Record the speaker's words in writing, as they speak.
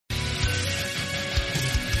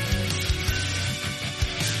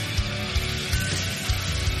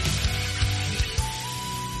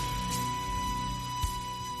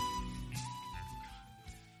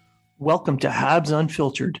Welcome to Habs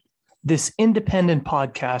Unfiltered. This independent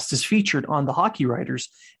podcast is featured on the Hockey Writers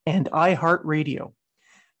and iHeartRadio,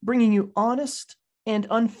 bringing you honest and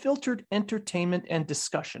unfiltered entertainment and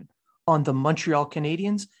discussion on the Montreal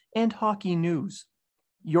Canadiens and hockey news.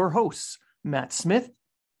 Your hosts, Matt Smith,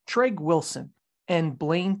 Treg Wilson, and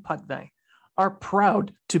Blaine Putvin, are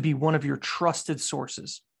proud to be one of your trusted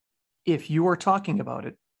sources. If you are talking about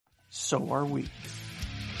it, so are we.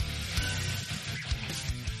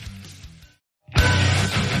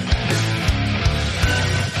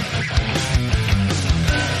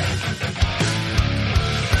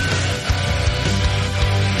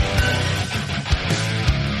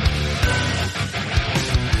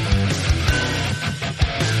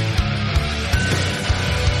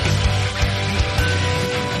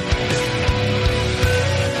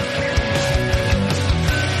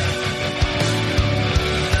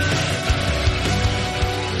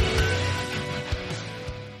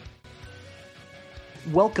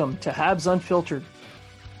 Welcome to Habs Unfiltered.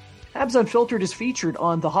 Habs Unfiltered is featured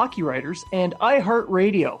on the Hockey Writers and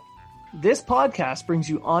iHeartRadio. This podcast brings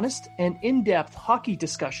you honest and in-depth hockey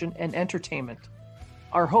discussion and entertainment.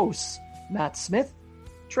 Our hosts, Matt Smith,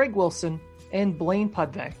 Treg Wilson, and Blaine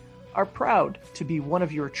Putvin, are proud to be one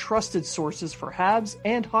of your trusted sources for Habs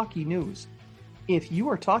and hockey news. If you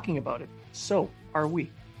are talking about it, so are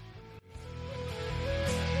we.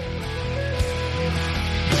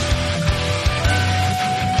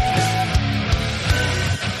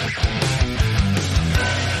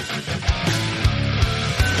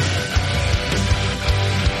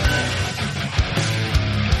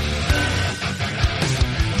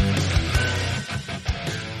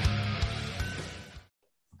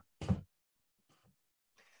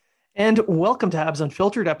 And welcome to Habs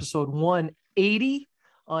Unfiltered, episode 180.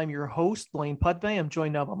 I'm your host, Blaine Putvin. I'm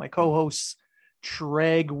joined now by my co-hosts,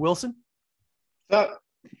 Treg Wilson. What's up?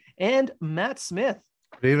 And Matt Smith.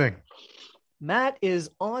 Good evening. Matt is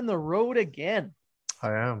on the road again.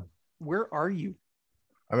 I am. Where are you?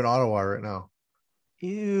 I'm in Ottawa right now.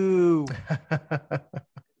 Ew.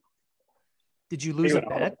 Did you lose a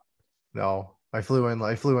bet? No, I flew in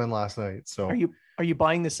last night. So are you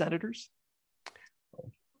buying the Senators?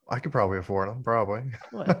 I could probably afford them. Probably.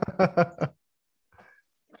 What?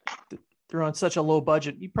 They're on such a low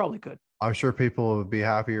budget. You probably could. I'm sure people would be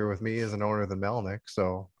happier with me as an owner than Melnick.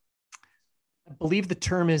 So I believe the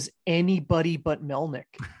term is anybody but Melnick.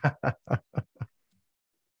 I'll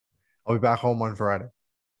be back home on Friday.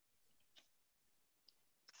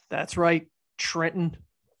 That's right. Trenton.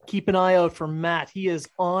 Keep an eye out for Matt. He is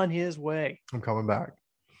on his way. I'm coming back.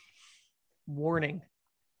 Warning.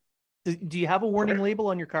 Do you have a warning label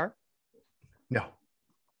on your car? No.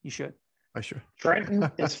 You should. I should.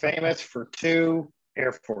 Trenton is famous for two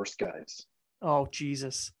Air Force guys. Oh,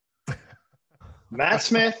 Jesus. Matt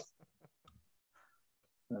Smith,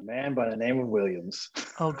 a man by the name of Williams.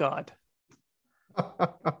 Oh, God.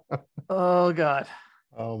 Oh, God.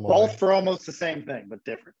 Oh, my. Both for almost the same thing, but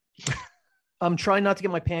different. I'm trying not to get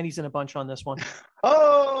my panties in a bunch on this one.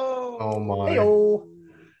 Oh, my. Hey-o.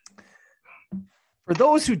 For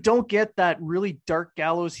those who don't get that really dark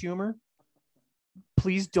gallows humor,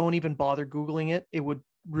 please don't even bother Googling it. It would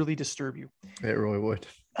really disturb you. It really would.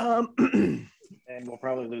 And we'll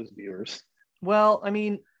probably lose viewers. Well, I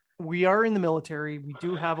mean, we are in the military. We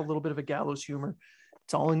do have a little bit of a gallows humor.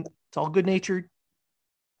 It's all good natured.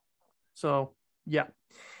 So, yeah.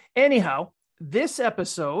 Anyhow, this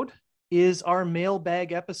episode is our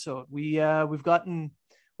mailbag episode.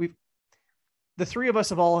 The three of us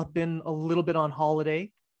have all been a little bit on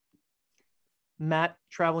holiday. Matt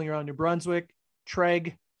traveling around New Brunswick.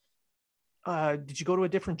 Treg, did you go to a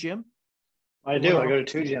different gym? I do. I go to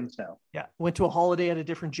two gyms now. Yeah, went to a holiday at a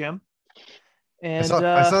different gym. And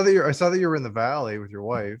I saw that you were in the valley with your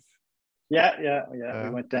wife. Yeah. We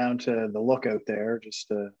went down to the lookout there just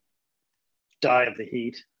to die of the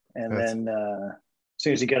heat. And then as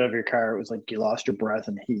soon as you get out of your car, it was like you lost your breath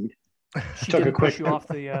in heat. She took a quick push you off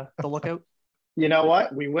the lookout. You know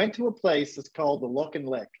what? We went to a place that's called the Look and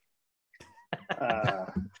Lick. Did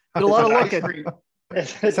a lot of looking. It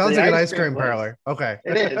sounds like an ice cream parlor. Okay.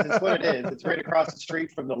 It is. It's what it is. It's right across the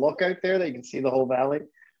street from the lookout there that you can see the whole valley.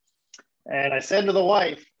 And I said to the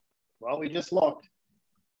wife, well, we just looked.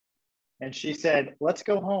 And she said, let's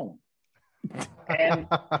go home. And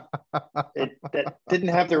that didn't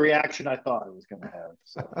have the reaction I thought it was going to have.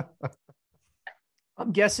 So.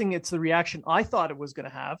 I'm guessing it's the reaction I thought it was going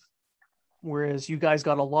to have. Whereas you guys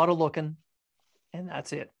got a lot of looking, and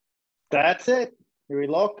that's it. That's it. We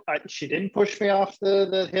looked. She didn't push me off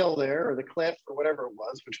the hill there or the cliff or whatever it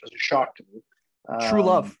was, which was a shock to me. True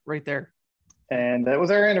love right there. And that was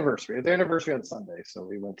our anniversary. The anniversary on Sunday, so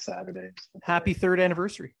we went Saturday. Happy third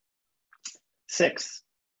anniversary. 6.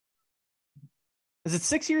 Is it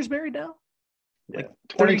 6 years married now? Yeah. Like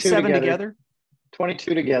 37 together?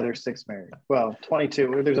 22 together, 6 married. Well,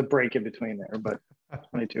 22. There's a break in between there, but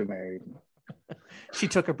 22 married. She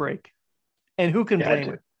took a break. And who can blame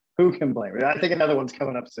her? Who can blame her? I think another one's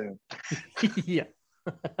coming up soon. Yeah.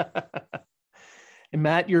 And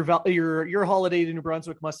Matt, your holiday to New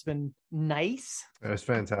Brunswick must have been nice. It was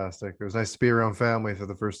fantastic. It was nice to be around family for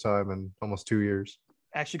the first time in almost 2 years.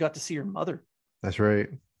 Actually got to see your mother. That's right.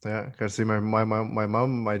 Yeah, got to see my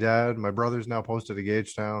mom, my dad, my brother's now posted to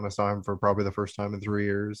Gagetown. I saw him for probably the first time in 3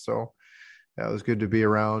 years. So yeah, it was good to be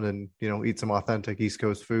around and, eat some authentic East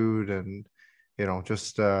Coast food and,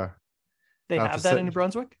 just they have that in New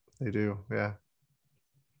Brunswick? They do, yeah.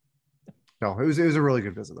 No, it was a really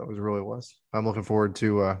good visit though. It really was. I'm looking forward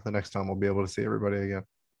to the next time we'll be able to see everybody again.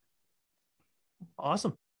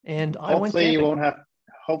 Awesome. And hopefully you won't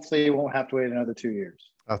have to wait another 2 years.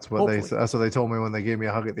 That's what they told me when they gave me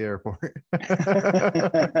a hug at the airport.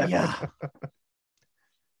 Yeah.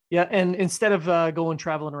 Yeah. And instead of going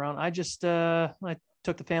traveling around, I just I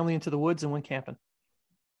took the family into the woods and went camping.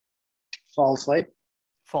 Falls Lake.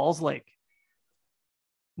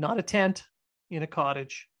 Not a tent, in a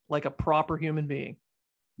cottage, like a proper human being.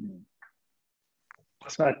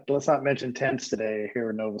 Let's not mention tents today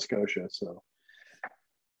here in Nova Scotia. So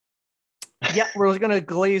yeah, we're going to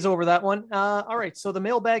glaze over that one. All right. So the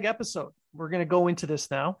mailbag episode, we're going to go into this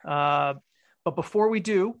now. But before we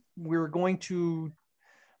do, we're going to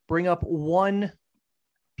bring up one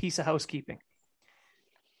piece of housekeeping.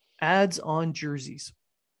 Ads on jerseys.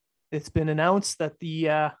 It's been announced that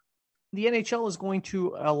the NHL is going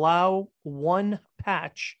to allow one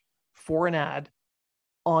patch for an ad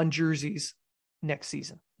on jerseys next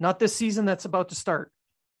season. Not this season that's about to start,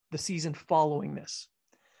 the season following this.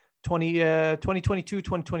 2022,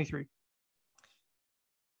 2023.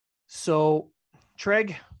 So,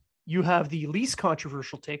 Treg, you have the least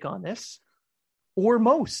controversial take on this, or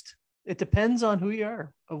most. It depends on who you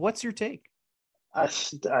are. What's your take? I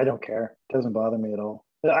don't care. It doesn't bother me at all.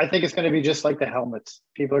 I think it's going to be just like the helmets.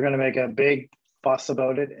 People are going to make a big fuss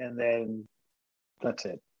about it, and then that's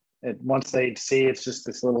it. Once they see it's just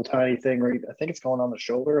this little tiny thing, right? I think it's going on the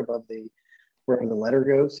shoulder above wherever the letter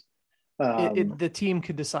goes. The team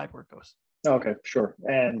can decide where it goes. Okay, sure.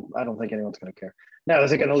 And I don't think anyone's going to care. Now,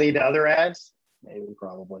 is it going to lead to other ads? Maybe,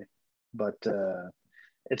 probably. But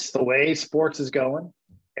it's the way sports is going.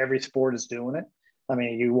 Every sport is doing it. I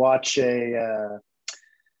mean, you watch English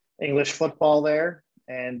football there,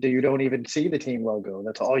 and you don't even see the team logo.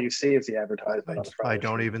 That's all you see is the advertisement. I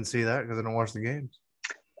don't even see that because I don't watch the games.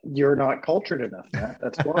 You're not cultured enough, Matt.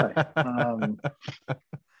 That's why.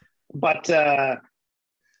 But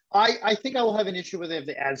I think I will have an issue with it if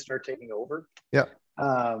the ads start taking over. Yeah.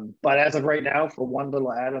 But as of right now, for one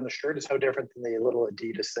little ad on the shirt is so different than the little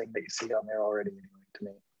Adidas thing that you see on there already anyway, to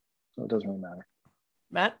me. So it doesn't really matter.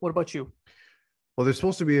 Matt, what about you? Well, there's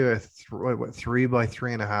supposed to be a 3 by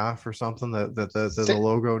 3.5 or something that the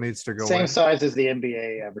logo needs to go same in. size as the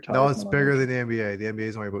NBA advertisement. No, it's bigger than the NBA. The NBA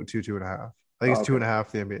is only about 2.5. I think it's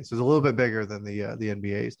 2.5 the NBA. So it's a little bit bigger than the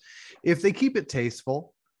NBA's. If they keep it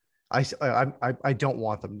tasteful, I don't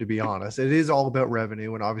want them, to be honest. It is all about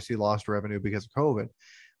revenue, and obviously lost revenue because of COVID.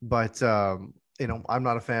 But I'm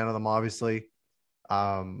not a fan of them. Obviously,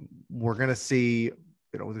 we're gonna see.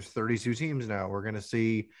 There's 32 teams now. We're gonna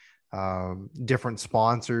see different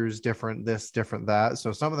sponsors, different this, different that.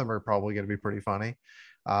 So some of them are probably going to be pretty funny.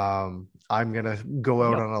 I'm going to go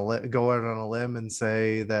out on a limb and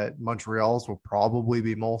say that Montreal's will probably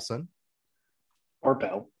be Molson or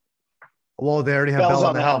Bell. Well, they already have Bell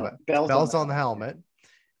on the helmet. Bell's on the helmet,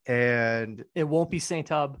 and it won't be Saint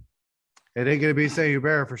Hub. It ain't going to be Saint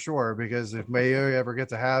Hubert for sure, because if Mayo ever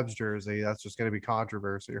gets a Habs jersey, that's just going to be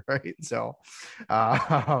controversy, right? So,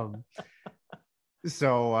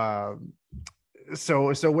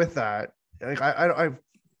 So with that, like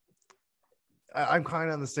I'm kind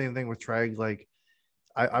of on the same thing with Treg. Like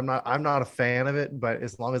I'm not a fan of it, but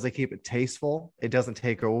as long as they keep it tasteful, it doesn't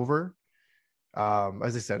take over.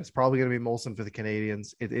 As I said, it's probably going to be Molson for the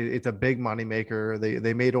Canadians. It's a big money maker.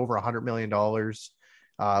 They made over $100 million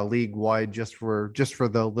league wide just for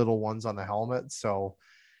the little ones on the helmet. So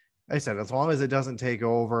I said, as long as it doesn't take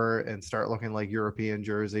over and start looking like European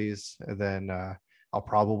jerseys, then I'll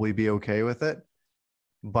probably be okay with it.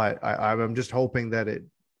 But I'm just hoping that it,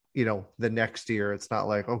 the next year, it's not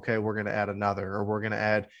like, okay, we're going to add another, or we're going to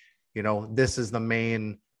add, this is the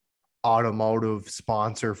main automotive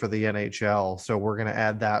sponsor for the NHL, so we're going to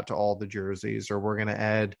add that to all the jerseys, or we're going to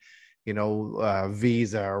add,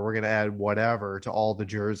 Visa, or we're going to add whatever to all the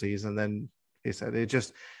jerseys. And then he said, it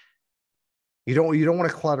just, you don't want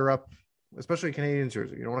to clutter up, especially Canadian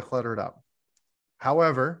jersey. You don't want to clutter it up.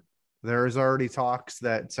 However, there's already talks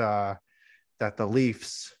that the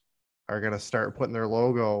Leafs are going to start putting their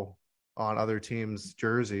logo on other teams'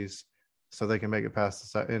 jerseys so they can make it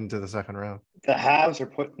past into the second round. The Habs are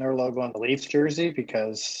putting their logo on the Leafs jersey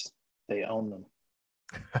because they own them.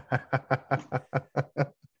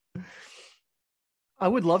 I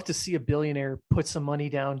would love to see a billionaire put some money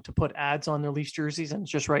down to put ads on their Leafs jerseys, and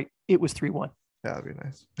it's just right. It was 3-1. That'd be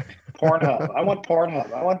nice. Pornhub. I want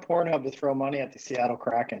Pornhub to throw money at the Seattle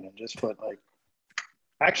Kraken and just put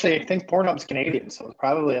actually, I think Pornhub's Canadian, so it's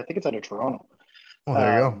probably, I think it's out of Toronto. Oh,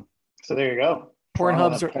 there you go. So there you go.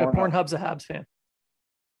 Pornhub's a Habs fan.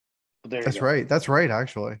 That's right. That's right,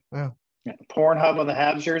 actually. Yeah. Pornhub on the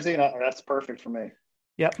Habs jersey. That's perfect for me.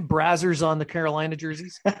 Yep. Brazzers on the Carolina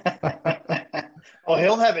jerseys. Oh,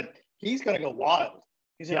 he'll have it. He's going to go wild.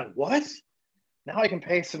 He's like, what? Now I can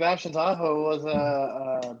pay Sebastian Aho as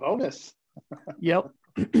a bonus. Yep.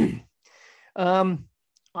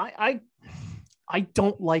 I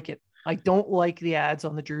don't like it. I don't like the ads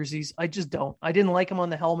on the jerseys. I just don't. I didn't like them on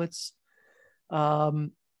the helmets. I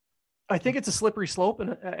think it's a slippery slope,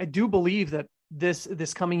 and I do believe that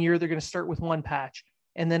this coming year they're going to start with one patch,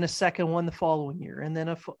 and then a second one the following year, and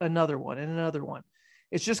then another one and another one.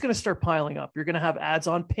 It's just going to start piling up. You're going to have ads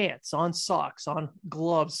on pants, on socks, on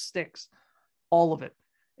gloves, sticks, all of it,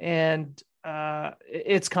 and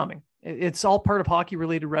it's coming. It's all part of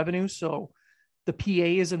hockey-related revenue, so the PA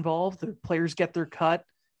is involved. The players get their cut,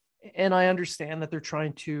 and I understand that they're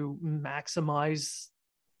trying to maximize,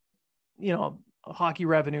 hockey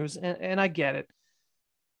revenues, and I get it.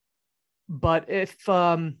 But if,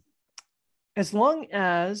 as long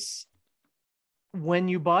as when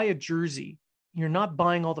you buy a jersey, you're not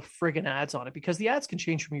buying all the friggin' ads on it, because the ads can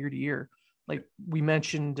change from year to year. Like we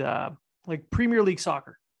mentioned, like Premier League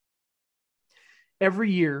soccer.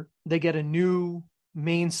 Every year they get a new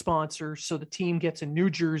main sponsor. So the team gets a new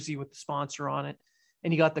jersey with the sponsor on it.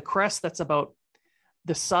 And you got the crest that's about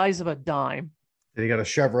the size of a dime. And you got a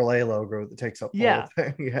Chevrolet logo that takes up the whole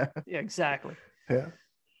thing. Yeah, exactly. Yeah.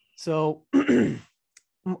 So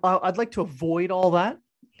I'd like to avoid all that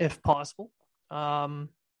if possible. But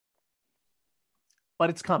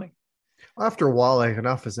it's coming. After a while,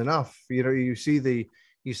 enough is enough. You see the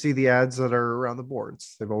ads that are around the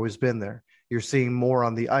boards. They've always been there. You're seeing more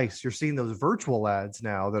on the ice. You're seeing those virtual ads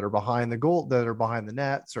now that are behind the goal, that are behind the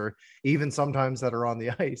nets, or even sometimes that are on the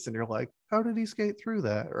ice. And you're like, how did he skate through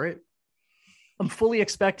that? Right. I'm fully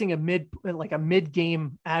expecting a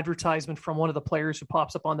mid-game advertisement from one of the players who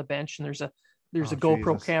pops up on the bench, and there's a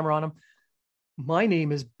GoPro camera on him. My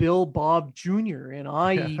name is Bill Bob Jr. and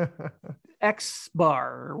I X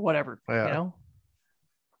bar or whatever. Yeah.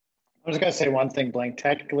 I was gonna say one thing, Blank.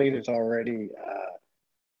 Technically, there's already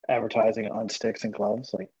advertising on sticks and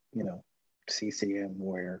gloves, CCM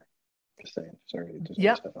wear. Just saying. Sorry.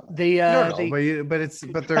 Yeah. But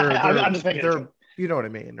they're I'm just making they're, you know what I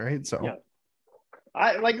mean, right? So yeah.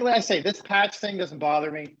 I say, this patch thing doesn't bother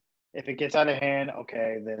me. If it gets out of hand,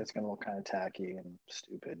 okay, then it's going to look kind of tacky and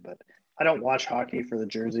stupid. But I don't watch hockey for the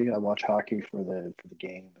jersey. I watch hockey for the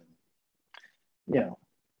game. And,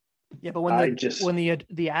 Yeah, but when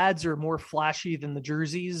the ads are more flashy than the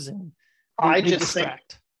jerseys, and I just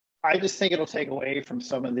think it'll take away from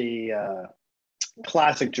some of the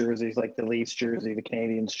classic jerseys, like the Leafs jersey, the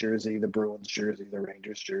Canadiens jersey, the Bruins jersey, the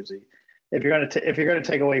Rangers jersey. If you're gonna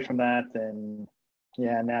take away from that, then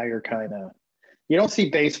now you're kind of, you don't see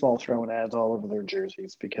baseball throwing ads all over their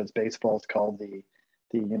jerseys, because baseball is called the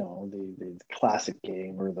classic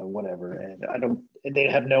game or the whatever, and they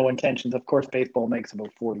have no intentions. Of course, baseball makes about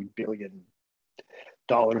 $40 billion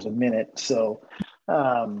a minute, so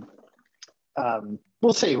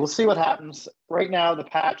we'll see what happens. Right now, the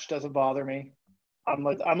patch doesn't bother me. I'm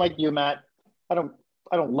like you, Matt. I don't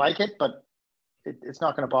like it, but it's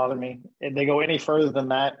not going to bother me. If they go any further than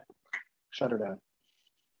that, shut her down.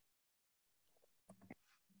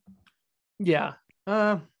 Yeah.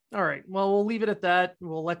 All right. Well, we'll leave it at that.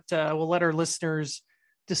 We'll let our listeners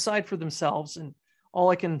decide for themselves. And all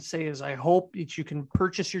I can say is I hope that you can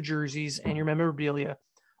purchase your jerseys and your memorabilia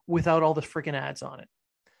without all the freaking ads on it.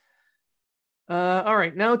 All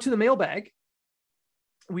right. Now to the mailbag.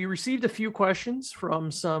 We received a few questions from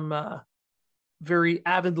some very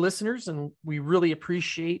avid listeners, and we really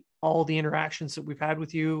appreciate all the interactions that we've had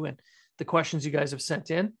with you and the questions you guys have sent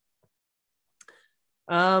in.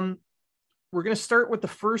 We're going to start with the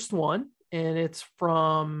first one, and it's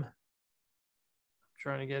from, I'm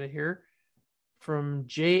trying to get it here, from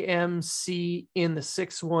JMC in the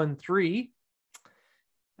 613.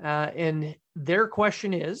 And their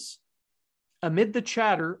question is, amid the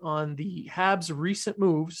chatter on the Habs' recent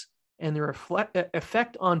moves and their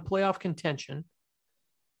effect on playoff contention,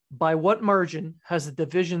 by what margin has the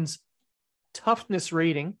division's toughness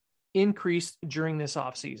rating increased during this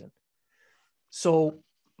offseason? So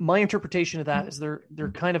my interpretation of that is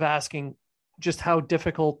they're kind of asking just how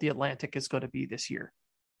difficult the Atlantic is going to be this year,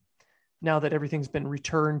 now that everything's been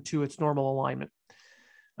returned to its normal alignment.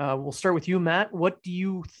 We'll start with you, Matt. What do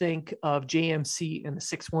you think of JMC and the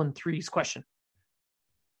 613's question?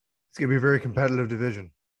 It's going to be a very competitive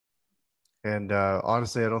division. And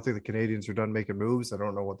honestly, I don't think the Canadians are done making moves. I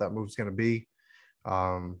don't know what that move's going to be.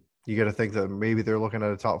 You got to think that maybe they're looking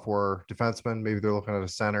at a top 4 defenseman. Maybe they're looking at a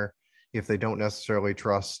center if they don't necessarily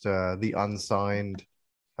trust the unsigned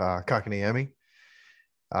Kakaniemi.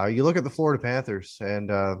 You look at the Florida Panthers, and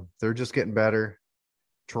they're just getting better.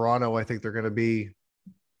 Toronto, I think they're going to be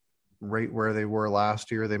right where they were last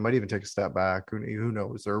year. They might even take a step back. Who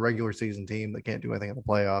knows? They're a regular season team that can't do anything in the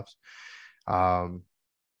playoffs.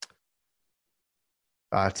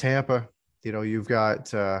 Tampa, you've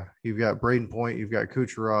got Braden Point, you've got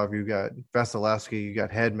Kucherov, you've got Vasilevsky, you've got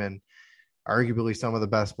Hedman, arguably some of the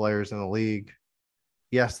best players in the league.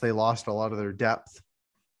 Yes, they lost a lot of their depth,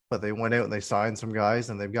 but they went out and they signed some guys,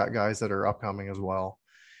 and they've got guys that are upcoming as well.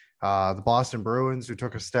 The Boston Bruins, who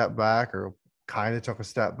took a step back, or kind of took a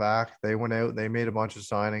step back, they went out, they made a bunch of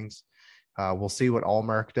signings. We'll see what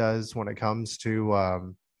Allmark does when it comes to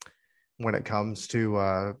the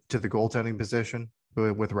goaltending position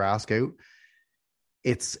with Rask out.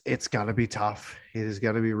 It's gonna be tough. It is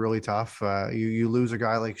gonna be really tough. You lose a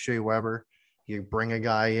guy like Shea Weber, you bring a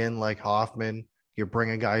guy in like Hoffman, you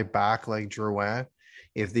bring a guy back like Drouin.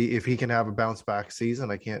 If he can have a bounce back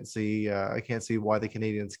season, I can't see why the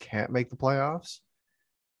Canadians can't make the playoffs.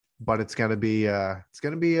 But it's gonna be a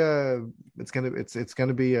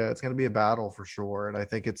battle for sure, and I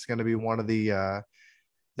think it's gonna be one of the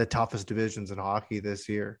toughest divisions in hockey this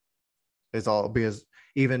year. It's all because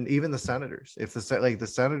even the Senators, if the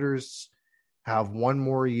Senators have one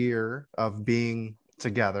more year of being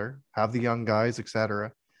together, have the young guys,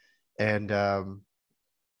 etc., and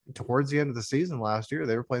towards the end of the season last year,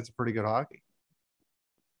 they were playing some pretty good hockey.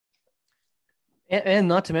 And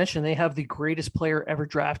not to mention, they have the greatest player ever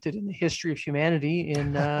drafted in the history of humanity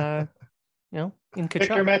in in Kachuk.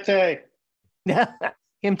 Victor Mete. Yeah,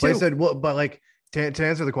 him too. But I said, well, but like to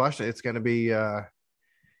answer the question, it's going to be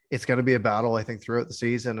a battle, I think, throughout the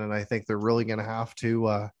season, and I think they're really going to have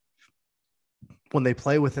to when they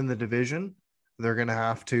play within the division, they're going to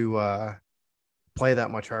have to play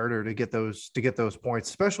that much harder to get those points,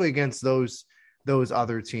 especially against those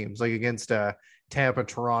other teams, like against Tampa,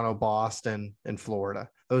 Toronto, Boston, and Florida.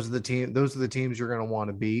 Those are the teams you're going to want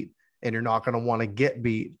to beat, and you're not going to want to get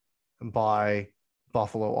beat by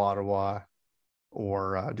Buffalo, Ottawa,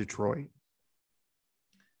 or Detroit.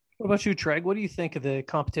 What about you, Treg? What do you think of the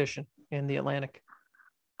competition in the Atlantic?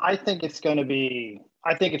 I think it's kind of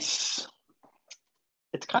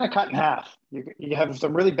cut in half. You have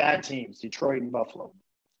some really bad teams, Detroit and Buffalo,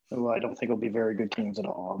 who I don't think will be very good teams at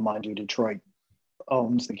all. Mind you, Detroit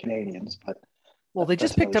owns the Canadians, but they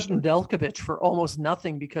just picked up Nedeljkovic for almost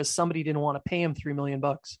nothing because somebody didn't want to pay him $3 million.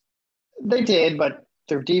 They did, but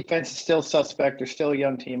their defense is still suspect. They're still a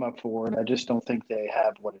young team up forward. I just don't think they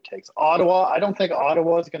have what it takes. Ottawa, I don't think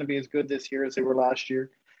Ottawa is going to be as good this year as they were last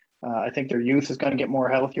year. I think their youth is going to get more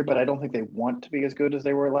healthier, but I don't think they want to be as good as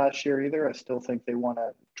they were last year either. I still think they want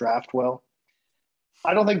to draft well.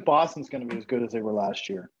 I don't think Boston's going to be as good as they were last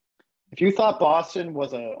year. If you thought Boston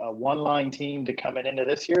was a one-line team to come into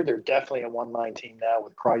this year, they're definitely a one-line team now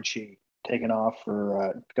with Krejci taking off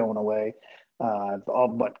for going away.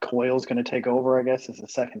 All but Coyle's going to take over, I guess, as the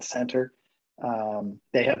second center.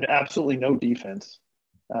 They have absolutely no defense.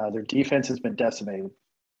 Their defense has been decimated.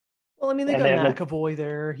 Well, I mean, they got McAvoy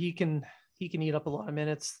there. He can eat up a lot of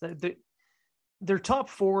minutes. Their top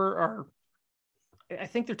 4 are, I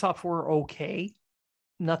think their top 4 are okay.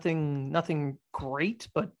 Nothing great,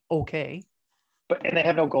 but okay. And they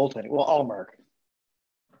have no goaltending. Well, Allmark.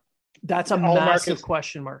 That's a massive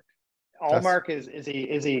question mark. Allmark is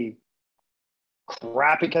he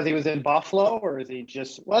crappy because he was in Buffalo, or is he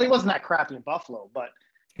just? Well, he wasn't that crappy in Buffalo, but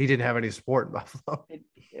he didn't have any support in Buffalo.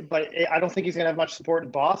 I don't think he's going to have much support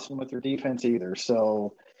in Boston with their defense either.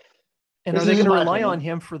 So, and are they going to rely on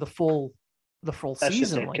him for the full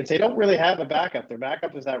season? Because they don't really have a backup. Their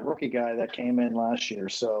backup is that rookie guy that came in last year.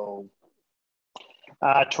 So,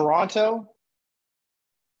 Toronto,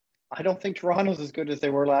 I don't think Toronto's as good as they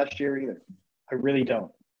were last year either. I really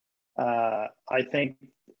don't. I think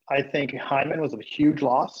I think Hyman was a huge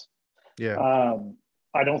loss. Yeah.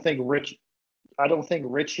 I don't think Richie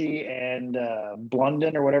and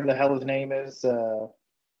Blunden or whatever the hell his name is that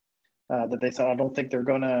they said. I don't think they're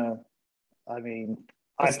gonna. I mean,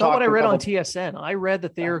 That's not what I read on TSN. I read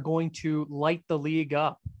that they are going to light the league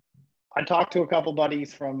up. I talked to a couple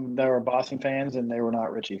buddies that were Boston fans, and they were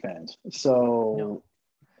not Richie fans. So, no.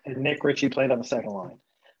 And Nick Ritchie played on the second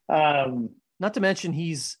line. Not to mention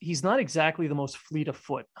he's not exactly the most fleet of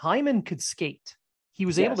foot. Hyman could skate. He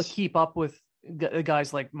was able to keep up with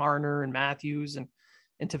guys like Marner and Matthews and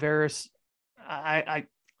Tavares. I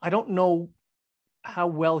don't know how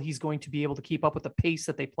well he's going to be able to keep up with the pace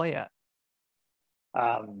that they play at.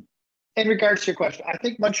 In regards to your question, I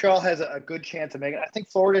think Montreal has a good chance of making it. I think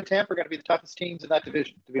Florida and Tampa are going to be the toughest teams in that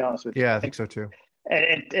division, to be honest with you. Yeah, I think so too.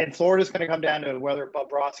 And Florida's going to come down to whether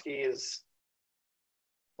Bobrovsky is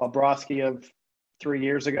Bobrovsky of 3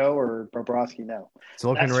 years ago or Bobrovsky now. It's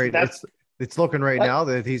looking it's looking right now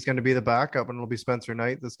that he's going to be the backup, and it'll be Spencer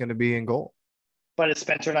Knight that's going to be in goal. But is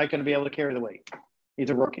Spencer Knight going to be able to carry the weight? He's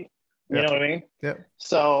a rookie. You know what I mean? Yeah.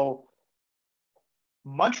 So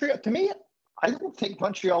Montreal, to me, I don't think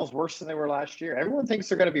Montreal is worse than they were last year. Everyone thinks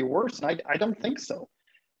they're going to be worse, and I don't think so.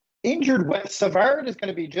 Injured Savard is going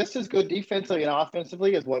to be just as good defensively and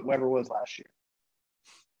offensively as what Weber was last year.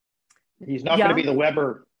 He's not going to be the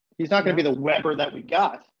Weber. He's not going to be the Weber that we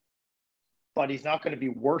got, but he's not going to be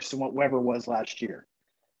worse than what Weber was last year.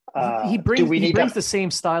 He brings the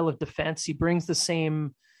same style of defense. He brings the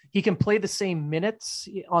same. He can play the same minutes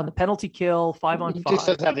on the penalty kill, 5-on-5. He just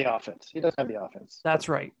doesn't have the offense. He doesn't have the offense. That's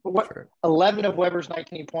right. 11 of Weber's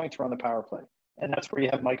 19 points were on the power play, and that's where you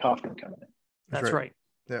have Mike Hoffman coming in. That's right.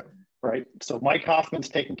 Yeah. Right. So Mike Hoffman's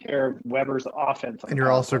taking care of Weber's offense. And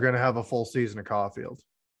you're also going to have a full season of Caulfield.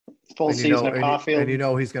 Season of Caulfield. And you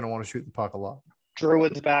know he's going to want to shoot the puck a lot.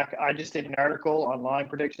 Druid's back. I just did an article on line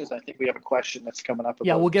predictions. I think we have a question that's coming up.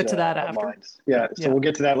 We'll get to that after. Lines. We'll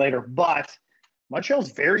get to that later. But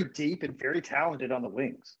Montreal's very deep and very talented on the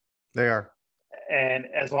wings. They are. And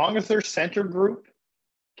as long as their center group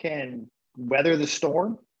can weather the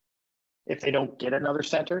storm, if they don't get another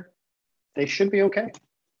center, they should be okay.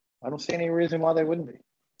 I don't see any reason why they wouldn't be.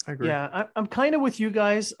 I agree. Yeah, I'm kind of with you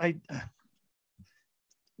guys.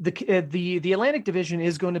 The Atlantic Division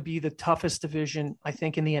is going to be the toughest division, I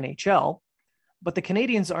think, in the NHL, but the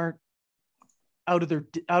Canadians aren't out of their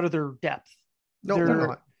depth. No, they're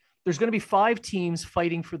not. There's going to be 5 teams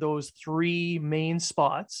fighting for those 3 main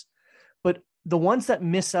spots, but the ones that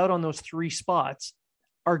miss out on those 3 spots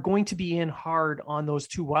are going to be in hard on those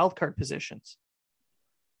 2 wildcard positions.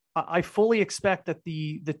 I fully expect that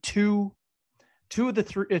the two of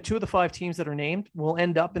the 5 teams that are named will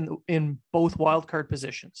end up in both wildcard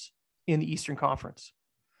positions in the Eastern Conference.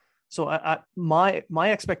 So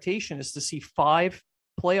my expectation is to see 5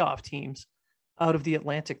 playoff teams out of the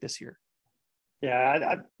Atlantic this year.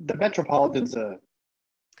 Yeah, the Metropolitans.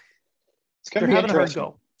 It's going to be having a hard interesting.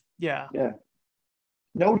 go. Yeah.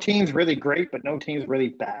 No team's really great, but no team's really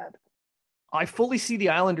bad. I fully see the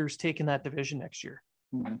Islanders taking that division next year.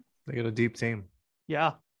 Mm-hmm. They got a deep team.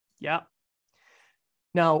 Yeah.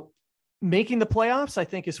 Now, making the playoffs, I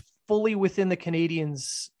think, is fully within the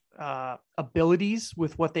Canadians' abilities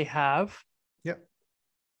with what they have. Yep.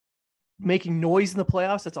 Making noise in the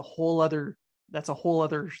playoffs, that's a whole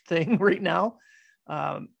other thing right now.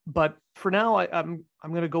 But for now, I'm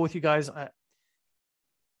going to go with you guys.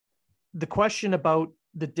 The question about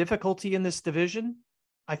the difficulty in this division,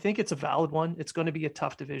 I think it's a valid one. It's going to be a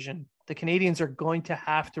tough division. The Canadians are going to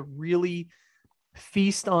have to really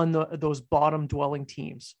feast on those bottom dwelling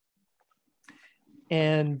teams.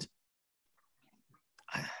 And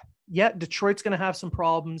Detroit's going to have some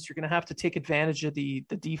problems. You're going to have to take advantage of the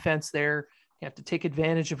defense there. You have to take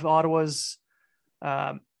advantage of Ottawa's,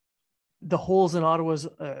 the holes in Ottawa's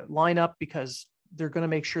lineup, because they're going to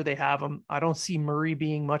make sure they have them. I don't see Murray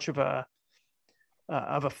being much of a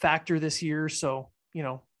factor this year. So,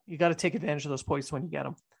 you got to take advantage of those points when you get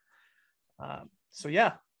them. It's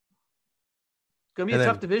going to be a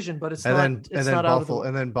tough division, but it's not out of the way.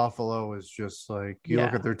 And then Buffalo is just like,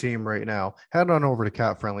 look at their team right now. Head on over to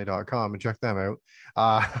catfriendly.com and check them out.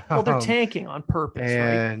 Well, they're tanking on purpose,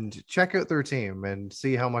 and right? Check out their team and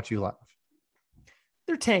see how much you laugh.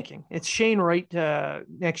 They're tanking. It's Shane Wright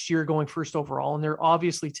next year going first overall, and they're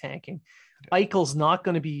obviously tanking. Eichel's not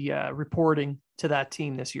going to be reporting to that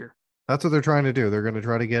team this year. That's what they're trying to do. They're going to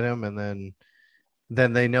try to get him, and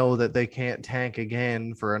then they know that they can't tank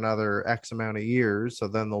again for another X amount of years. So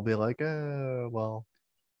then they'll be like, well,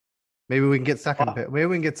 maybe we can get second. Maybe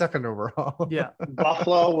we can get second overall. Yeah.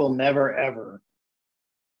 Buffalo will never, ever,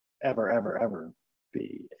 ever, ever, ever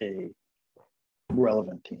be a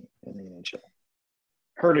relevant team in the NHL.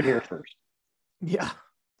 Heard it here first. Yeah,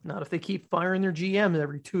 not if they keep firing their GM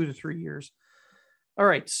every 2 to 3 years. All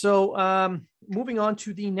right, so moving on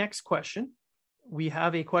to the next question. We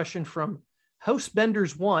have a question from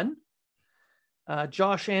Housebenders1.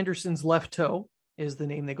 Josh Anderson's left toe is the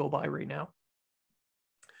name they go by right now.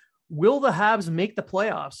 Will the Habs make the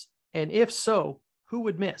playoffs? And if so, who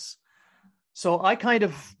would miss? So I kind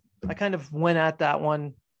of went at that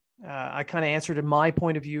one. I kind of answered in my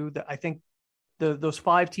point of view that I think those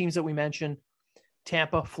 5 teams that we mentioned,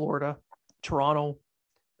 Tampa, Florida, Toronto,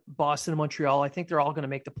 Boston, and Montreal, I think they're all going to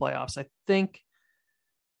make the playoffs. I think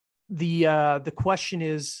the question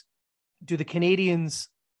is, do the Canadians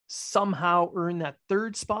somehow earn that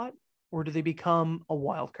 3rd spot, or do they become a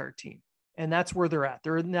wild card team? And that's where they're at.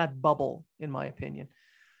 They're in that bubble, in my opinion.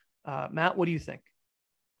 Matt, what do you think?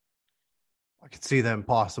 I could see them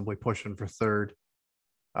possibly pushing for 3rd.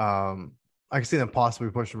 I could see them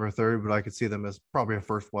possibly pushing for 3rd, but I could see them as probably a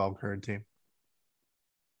first wild card team.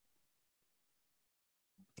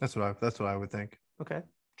 That's what I would think. Okay.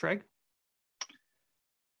 Treg?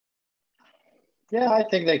 Yeah, I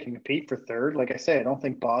think they can compete for 3rd. Like I say, I don't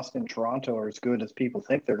think Boston and Toronto are as good as people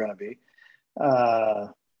think they're going to be.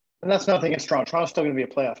 And that's nothing against Toronto. Toronto's still going to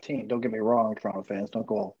be a playoff team. Don't get me wrong, Toronto fans. Don't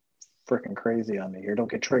go all freaking crazy on me here.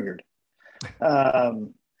 Don't get triggered. But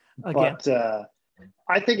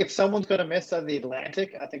I think if someone's going to miss out of the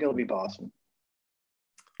Atlantic, I think it'll be Boston.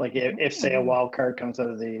 Like if say a wild card comes out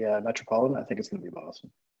of the Metropolitan, I think it's going to be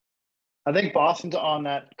Boston. I think Boston's on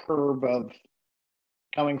that curve of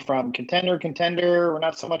coming from contender. We're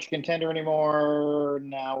not so much a contender anymore.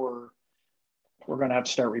 Now we're going to have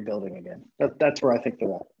to start rebuilding again. That's where I think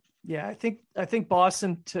they're at. Yeah, I think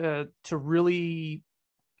Boston to really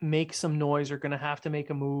make some noise are going to have to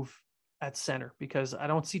make a move at center, because I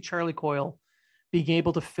don't see Charlie Coyle being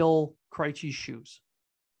able to fill Krejci's shoes.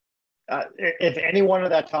 If any one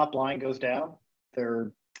of that top line goes down,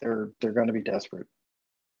 they're going to be desperate.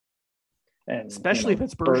 And especially if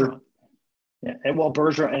it's Bergeron. Yeah, and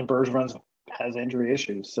Bergeron has injury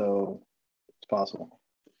issues, so it's possible.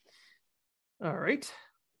 All right.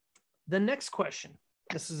 The next question.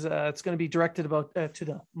 This is it's going to be directed about to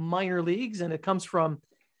the minor leagues, and it comes from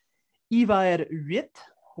Ivar Witt,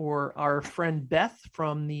 or our friend Beth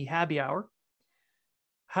from the Happy Hour.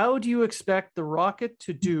 How do you expect the Rocket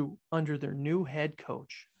to do under their new head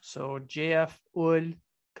coach? So JF Ull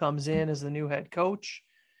comes in as the new head coach.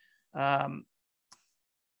 Treg,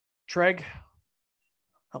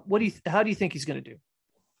 how do you think he's going to do?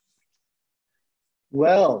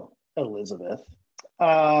 Well, Elizabeth,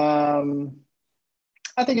 I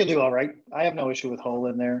think he'll do all right. I have no issue with Hull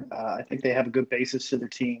in there. I think they have a good basis to their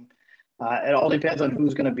team. It all depends on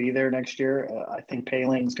who's going to be there next year. I think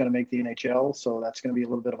Paling's going to make the NHL, so that's going to be a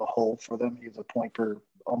little bit of a hole for them. He was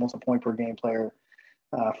almost a point per game player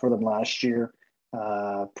for them last year.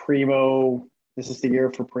 Primo, this is the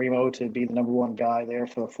year for Primo to be the number 1 guy there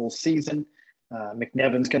for the full season.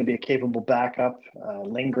 McNevin's going to be a capable backup.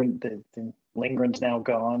 Lindgren's now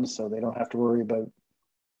gone, so they don't have to worry about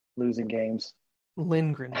losing games.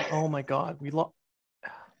 Lindgren, oh my God,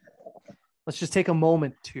 let's just take a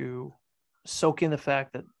moment to soak in the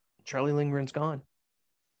fact that Charlie Lindgren's gone.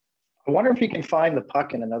 I wonder if he can find the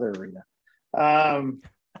puck in another arena.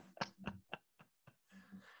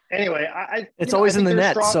 Anyway, it's always in the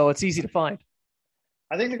net, so it's easy to find.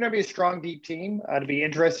 I think they're going to be a strong, deep team. It'd be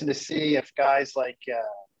interesting to see if guys like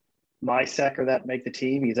Mysek or that make the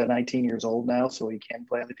team. He's at 19 years old now, so he can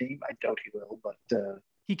play on the team. I doubt he will, but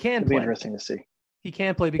he can play. It'll be interesting to see. He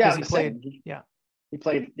can play because he played. He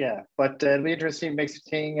played, but it'll be interesting. Makes the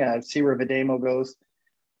team. See where Videmo goes.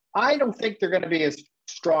 I don't think they're going to be as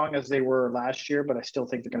strong as they were last year, but I still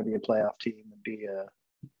think they're going to be a playoff team and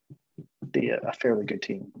be a fairly good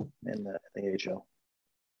team in the AHL.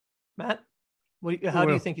 Matt, how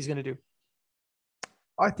do you think he's going to do?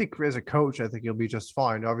 I think as a coach, I think he'll be just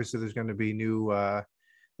fine. Obviously, there's going to be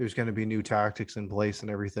new tactics in place and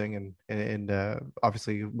everything, and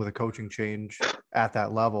obviously with a coaching change at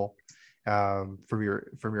that level, from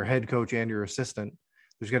your head coach and your assistant,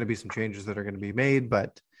 there's going to be some changes that are going to be made.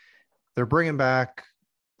 But they're bringing back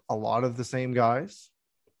a lot of the same guys,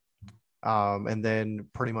 and then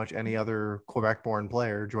pretty much any other Quebec-born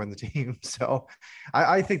player join the team. So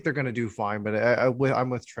I think they're going to do fine. But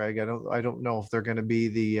I'm with Treg. I don't know if they're going to be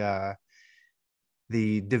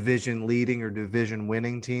the division leading or division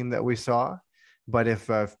winning team that we saw. But if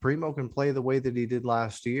Primo can play the way that he did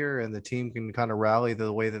last year and the team can kind of rally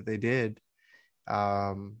the way that they did,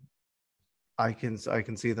 I can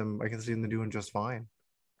see them doing just fine,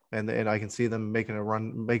 and I can see them making a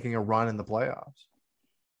run in the playoffs.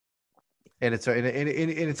 and it's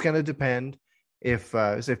going to depend if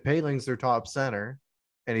Paling's their top center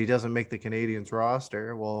and he doesn't make the Canadiens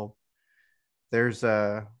roster. Well, there's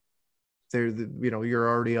you're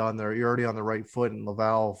already on the right foot in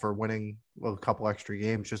Laval for winning a couple extra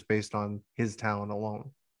games just based on his talent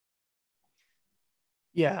alone.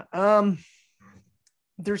 Yeah.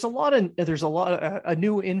 There's a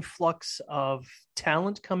new influx of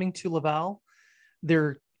talent coming to Laval.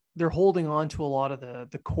 They're holding on to a lot of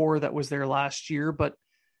the core that was there last year, but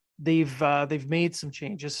they've made some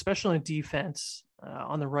changes, especially on defense.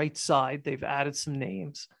 On the right side, they've added some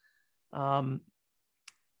names.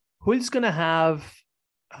 Hood's going to have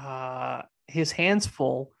his hands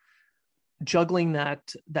full juggling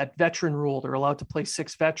that veteran rule. They're allowed to play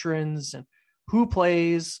 6 veterans, and who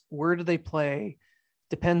plays, where do they play,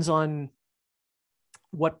 depends on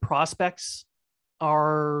what prospects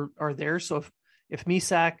are there. So if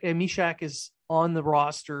Mishak is on the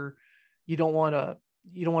roster, you don't want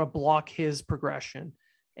to block his progression.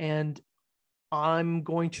 And I'm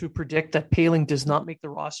going to predict that Paling does not make the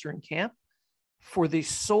roster in camp for the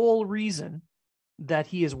sole reason that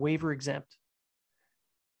he is waiver exempt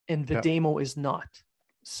and Videmo is not.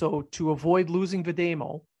 So to avoid losing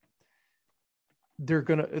Videmo, they're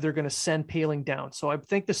gonna send Paling down. So I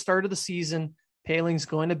think the start of the season, Paling's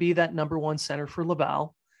going to be that number 1 center for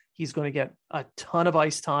Laval. He's going to get a ton of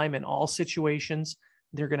ice time in all situations.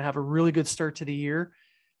 They're going to have a really good start to the year.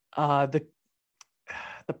 The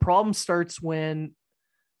problem starts when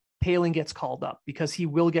Paling gets called up, because he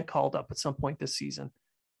will get called up at some point this season.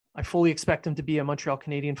 I fully expect him to be a Montreal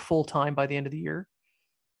Canadien full time by the end of the year.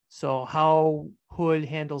 So how Hood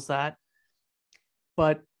handles that,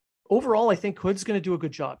 but overall, I think Hood's going to do a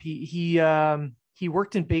good job. He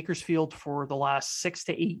worked in Bakersfield for the last 6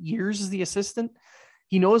 to 8 years as the assistant.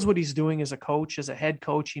 He knows what he's doing as a coach, as a head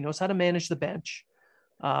coach. He knows how to manage the bench.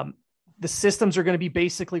 The systems are going to be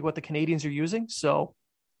basically what the Canadiens are using. So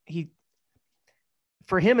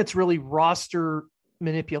for him, it's really roster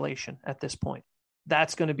manipulation at this point.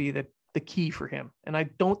 That's going to be the key for him. And I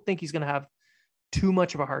don't think he's going to have too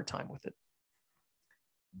much of a hard time with it.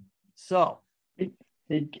 So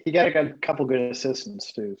he got a couple good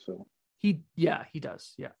assistants too. So he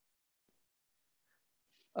does. Yeah.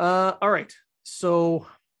 All right. So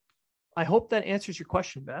I hope that answers your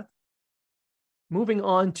question, Beth. Moving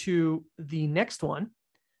on to the next one.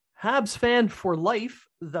 Habs fan for life,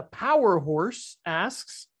 the Power Horse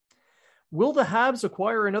asks, will the Habs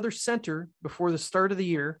acquire another center before the start of the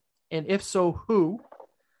year? And if so, who?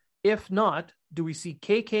 If not, do we see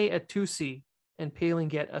KK at 2C and Paling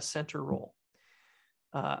get a center role?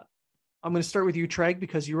 I'm going to start with you, Treg,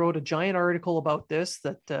 because you wrote a giant article about this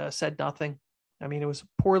that said nothing. I mean, it was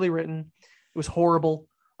poorly written. It was horrible.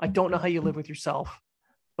 I don't know how you live with yourself,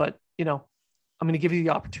 but I'm going to give you the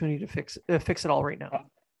opportunity to fix it all right now.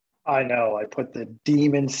 I know. I put the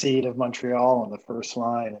demon seed of Montreal on the first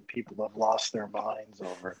line, and people have lost their minds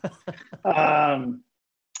over it.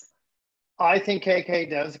 I think KK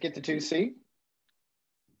does get the 2C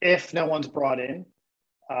if no one's brought in.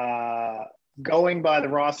 Going by the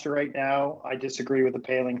roster right now, I disagree with the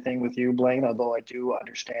Paling thing with you, Blaine, although I do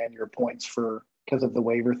understand your points because of the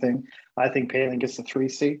waiver thing. I think Paling gets the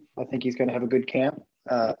 3C. I think he's going to have a good camp.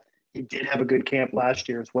 He did have a good camp last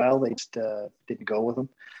year as well. They just didn't go with him.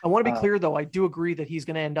 I want to be clear, though. I do agree that he's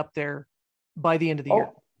going to end up there by the end of the year.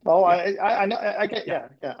 I know. I get. Yeah.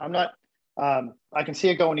 I'm not. I can see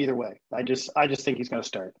it going either way. I just think he's going to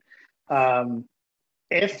start.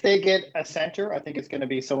 If they get a center, I think it's going to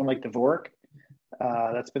be someone like Dvorak.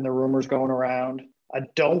 That's been the rumors going around. I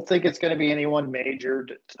don't think it's going to be anyone major.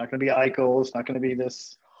 It's not going to be Eichel. It's not going to be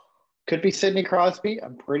this. Could be Sidney Crosby.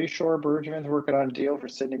 I'm pretty sure Bergevin's working on a deal for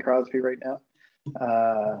Sidney Crosby right now.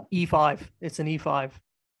 E5. It's an E5.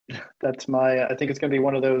 That's I think it's going to be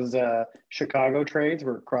one of those Chicago trades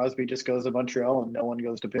where Crosby just goes to Montreal and no one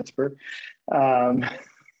goes to Pittsburgh. No,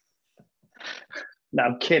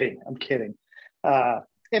 I'm kidding.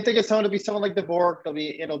 If they get someone to be someone like Dvorak,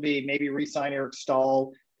 it'll be maybe re-sign Eric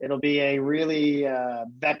Stahl. It'll be a really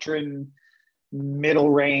veteran, middle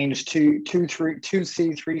range 2C,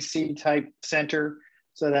 3C type center,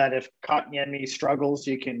 so that if Kotkaniemi struggles,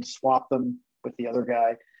 you can swap them with the other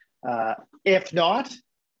guy. If not,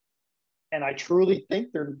 and I truly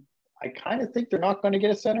think they're not going to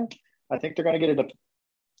get a center. I think they're going to get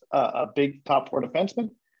a big top 4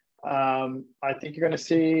 defenseman. I think you're going to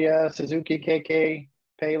see Suzuki, KK,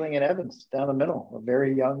 Paling, and Evans down the middle. A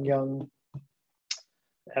very young.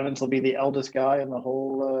 Evans will be the eldest guy in the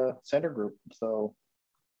whole center group. So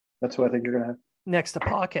that's what I think you're going to have. Next to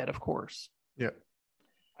Pocket, of course. Yeah.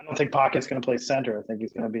 I don't think Pocket's going to play center. I think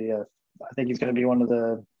he's going to be one of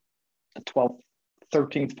the the 12th,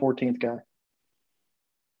 13th, 14th guy.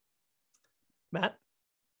 Matt?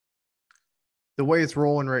 The way it's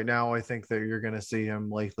rolling right now, I think that you're going to see him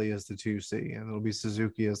likely as the 2C, and it'll be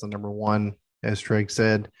Suzuki as the number 1, as Treg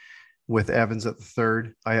said, with Evans at the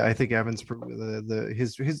 3rd. I think Evans,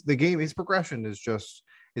 his progression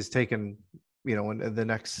is taken, in the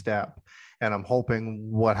next step, and I'm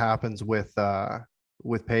hoping what happens with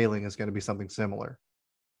Paling is going to be something similar.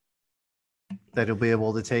 That he'll be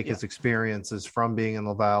able to take his experiences from being in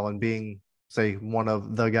Laval and being, say, one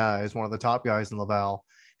of the top guys in Laval,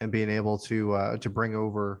 and being able to bring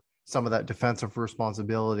over some of that defensive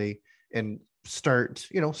responsibility and start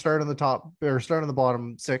on the top or start on the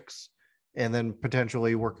bottom 6, and then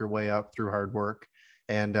potentially work your way up through hard work.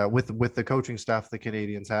 And with the coaching staff the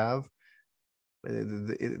Canadians have,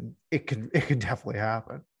 it could definitely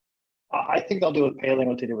happen. I think they'll do with Paling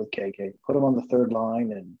what they did with KK. Put him on the 3rd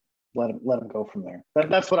line and let him go from there.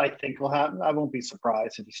 That's what I think will happen. I won't be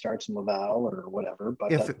surprised if he starts in Laval or whatever,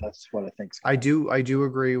 but that's what I think. I do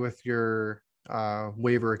agree with your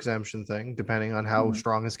waiver exemption thing, depending on how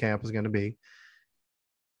strong his camp is going to be.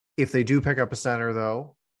 If they do pick up a center,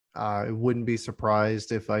 though, I wouldn't be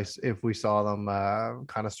surprised if we saw them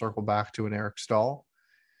kind of circle back to an Eric Stahl,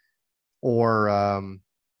 or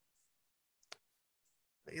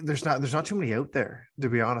there's not too many out there, to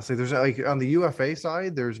be honest. There's like on the UFA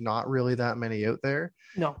side, there's not really that many out there.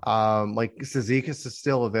 No. Like Cizikas is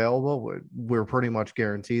still available. We're pretty much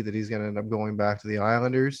guaranteed that he's going to end up going back to the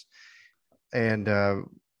Islanders. And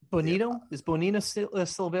Bonino, is Bonino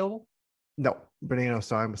still available? No, Bonino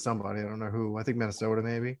signed with somebody. I don't know who. I think Minnesota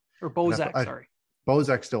maybe. Or Bozak, sorry.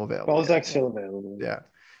 Bozak's still available. Bozak's still available. Yeah.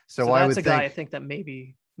 So that's a guy I think that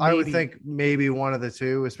maybe. I would think maybe one of the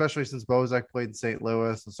two, especially since Bozak played in St.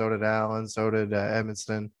 Louis, and so did Allen, so did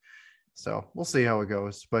Edmonton. So we'll see how it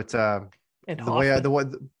goes. But and in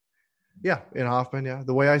Hoffman, yeah.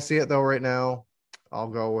 The way I see it though, right now, I'll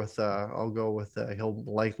go with he'll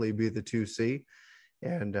likely be the 2C,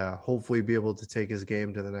 and hopefully be able to take his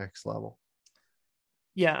game to the next level.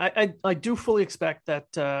 Yeah, I do fully expect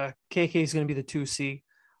that KK is going to be the 2C.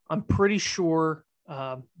 I'm pretty sure.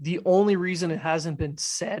 The only reason it hasn't been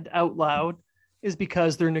said out loud is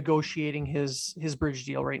because they're negotiating his bridge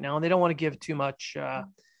deal right now, and they don't want to give too much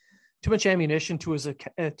ammunition to his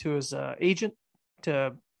agent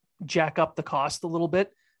to jack up the cost a little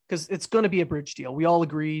bit, because it's going to be a bridge deal. We all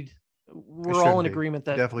agreed. We're all in agreement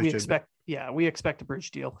that we expect a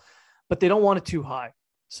bridge deal, but they don't want it too high.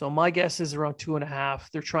 So my guess is around 2.5.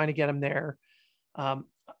 They're trying to get him there.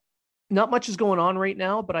 Not much is going on right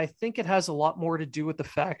now, but I think it has a lot more to do with the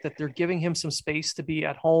fact that they're giving him some space to be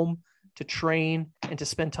at home, to train, and to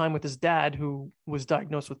spend time with his dad, who was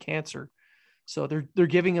diagnosed with cancer. So they're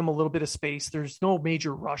giving him a little bit of space. There's no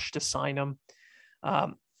major rush to sign him.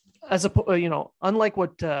 Unlike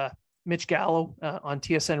what Mitch Gallo on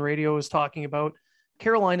TSN Radio is talking about,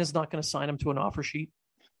 Carolina's not going to sign him to an offer sheet.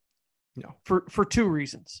 No, for 2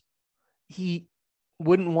 reasons. He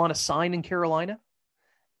wouldn't want to sign in Carolina,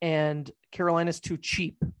 and Carolina's too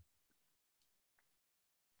cheap.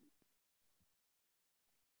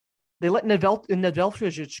 They let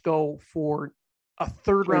Nedeljkovic go for a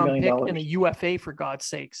 3rd-round pick and a UFA, for God's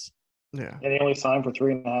sakes. Yeah, and they only signed for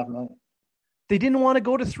 $3.5 million. They didn't want to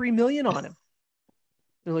go to $3 million on him.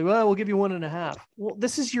 They're like, well, we'll give you $1.5. Well,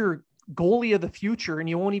 this is your goalie of the future, and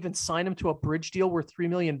you won't even sign him to a bridge deal worth $3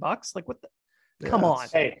 million. Like, what the? Come on.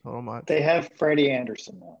 Hey, they have Freddie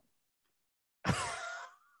Anderson now.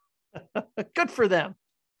 Good for them.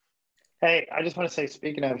 Hey, I just want to say,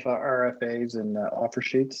 speaking of RFAs and offer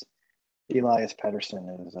sheets, Elias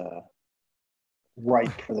Pettersson is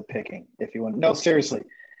ripe for the picking. If you want, no, seriously,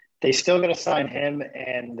 they still got to sign him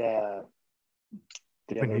and the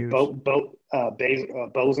other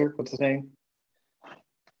Bozer. What's his name?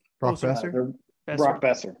 Brock Besser. Brock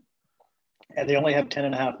Besser, and they only have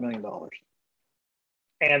 $10.5 million,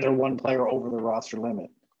 and they're one player over the roster limit.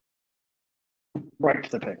 Right to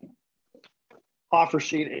the picking. Offer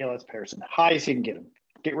sheet, Elias Pettersson. Highest you can get him.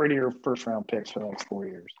 Get rid of your 1st-round picks for the next 4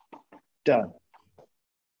 years. Done.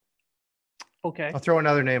 Okay. I'll throw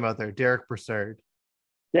another name out there, Derek Brassard.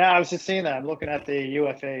 Yeah, I was just seeing that. I'm looking at the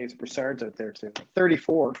UFAs. Brassard's out there too.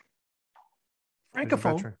 34.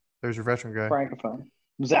 Francophone. There's your veteran guy. Francophone.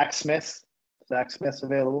 Zach Smith's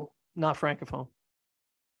available. Not Francophone.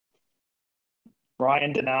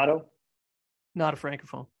 Ryan Donato. Not a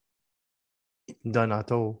Francophone.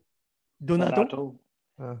 Donato.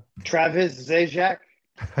 Travis Zajac.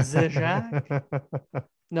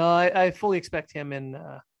 No, I fully expect him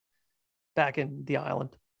back in the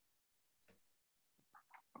island.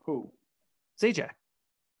 Who? Zajac.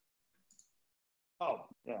 Oh,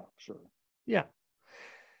 Yeah, sure. Yeah.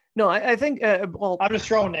 No, I think, well, I'm just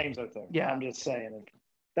throwing names out there. Yeah. I'm just saying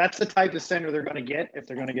that's the type of center they're going to get if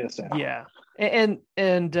they're going to get a center. yeah. And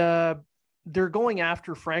they're going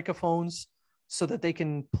after francophones so that they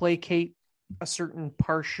can placate a certain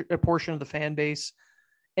portion of the fan base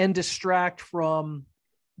and distract from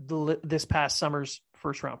this past summer's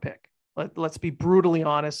first round pick. Let's be brutally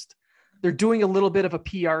honest. They're doing a little bit of a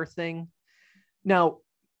PR thing. Now,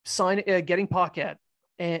 getting Paquette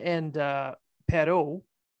and Perreault,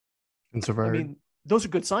 And Savard. I mean, those are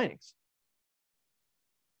good signings.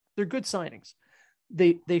 They're good signings.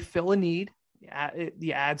 They fill a need.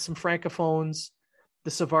 You add some francophones.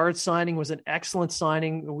 The Savard signing was an excellent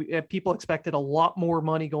signing. People expected a lot more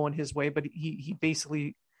money going his way, but he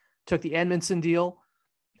basically took the Edmondson deal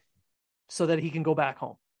so that he can go back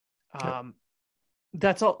home.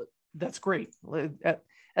 That's all. That's great.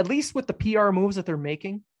 At least with the PR moves that they're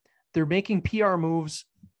making PR moves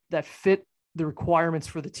that fit the requirements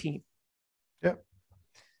for the team. Yep.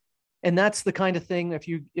 And that's the kind of thing, if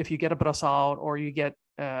you get a Brassard or you get,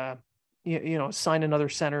 sign another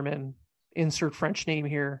centerman, insert French name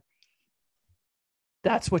here.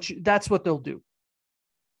 That's what they'll do.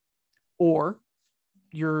 Or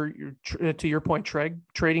you're to your point, Treg,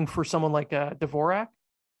 trading for someone like Dvorak.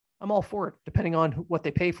 I'm all for it, depending on what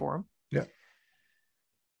they pay for him. Yeah.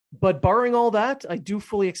 But barring all that, I do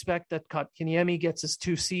fully expect that Kotkaniemi gets his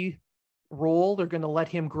 2C role. They're going to let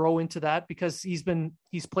him grow into that because he's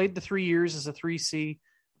played the 3 years as a 3C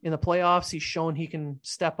in the playoffs. He's shown he can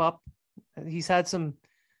step up. He's had some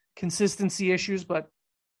consistency issues, but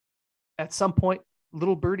at some point,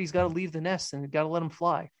 little birdie's got to leave the nest and got to let him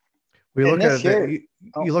fly. We look at it.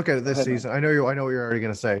 You look at it this season. I know what you're already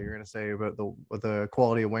going to say. You're going to say about the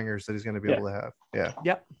quality of wingers that he's going to be able to have. Yeah.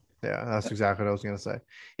 Yep. Yeah, that's exactly what I was going to say.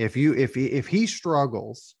 If he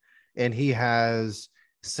struggles and he has,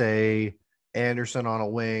 say, Anderson on a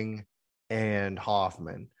wing and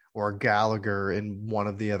Hoffman or Gallagher and one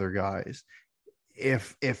of the other guys,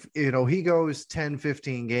 if he goes 10,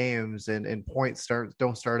 15 games and points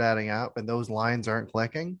don't start adding up and those lines aren't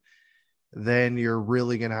clicking, then you're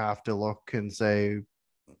really going to have to look and say,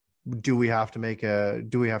 do we have to make a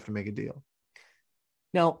deal?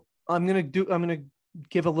 Now, I'm going to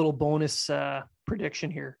give a little bonus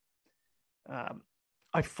prediction here.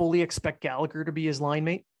 I fully expect Gallagher to be his line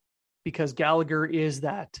mate because Gallagher is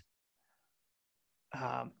that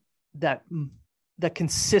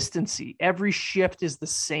consistency. Every shift is the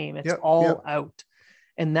same. It's out.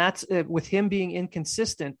 And that's with him being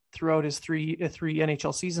inconsistent throughout his three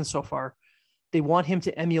NHL seasons so far. They want him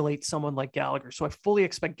to emulate someone like Gallagher. So I fully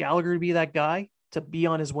expect Gallagher to be that guy, to be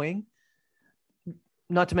on his wing.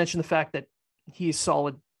 Not to mention the fact that he is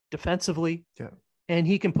solid defensively and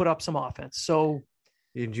he can put up some offense. So,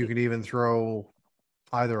 and you can even throw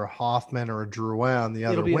either a Hoffman or a Drouin on the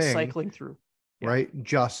other wing. It'll be a cycling through. Right.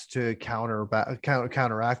 Just to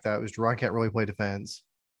counteract that, was Drouin can't really play defense.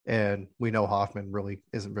 And we know Hoffman really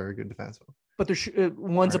isn't very good defensive. But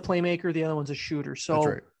one's a playmaker, the other one's a shooter. So that's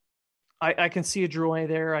right. I can see a Drouin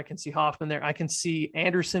there. I can see Hoffman there. I can see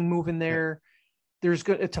Anderson moving there. Yeah. There's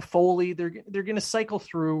good Toffoli. They're going to cycle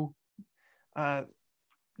through.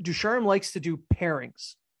 Ducharme likes to do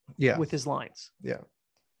pairings with his lines. Yeah.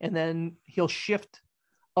 And then he'll shift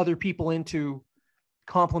other people in to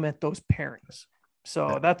complement those pairings.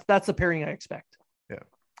 So that's the pairing I expect. Yeah.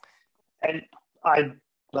 And I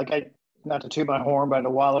not to toot my horn, but a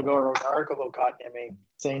while ago I wrote an article about Kotkaniemi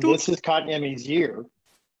saying this is Kotkaniemi's year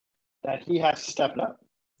that he has to step it up.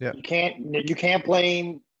 Yeah. You can't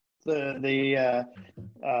blame the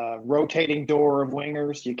rotating door of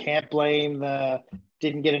wingers. You can't blame the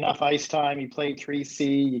didn't get enough ice time. He played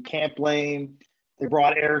 3C. You can't blame they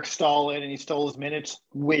brought Eric Stahl in and he stole his minutes,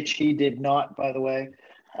 which he did not, by the way.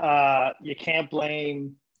 You can't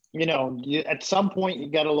blame, at some point you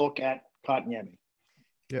got to look at Kotkaniemi.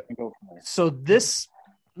 Yeah. So this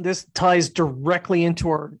ties directly into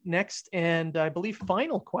our next and I believe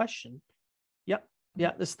final question. Yep.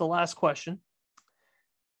 Yeah, this is the last question.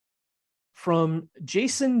 From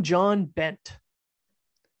Jason John Bent.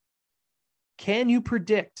 Can you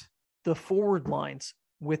predict the forward lines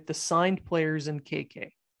with the signed players in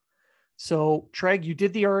KK? So, Treg, you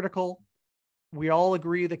did the article. We all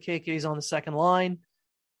agree that KK is on the second line.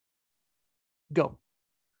 Go.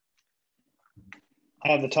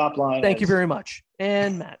 I have the top line. Thank you very much.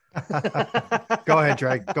 And Matt. Go ahead,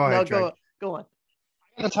 Treg. Go ahead, Treg. Go on.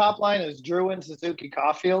 The top line is Drouin, Suzuki,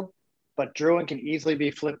 Caulfield, but Drouin can easily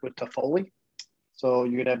be flipped with Toffoli. So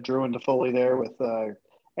you could have Drouin, Toffoli there with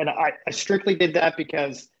and I strictly did that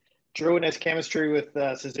because Druin has chemistry with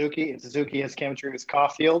Suzuki, and Suzuki has chemistry with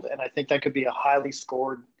Caulfield, and I think that could be a highly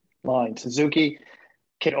scored line. Suzuki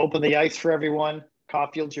can open the ice for everyone.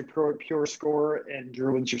 Caulfield's your pure scorer, and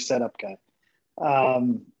Druin's your setup guy.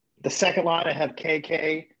 The second line, I have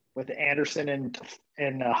KK with Anderson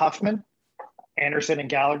and Huffman. Anderson and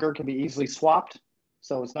Gallagher can be easily swapped.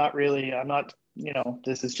 So it's not really, I'm not,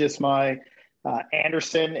 this is just my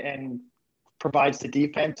Anderson and provides the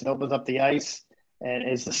defense and opens up the ice and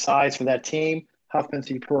is the size for that team. Huffman's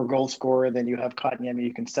your pure goal scorer. Then you have Kotkaniemi,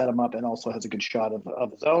 you can set him up and also has a good shot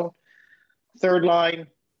of his own. Third line,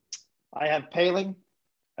 I have Paling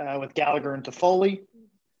with Gallagher and Toffoli.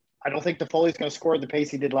 I don't think Toffoli's going to score at the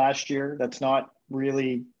pace he did last year. That's not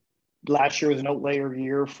really – last year was an outlier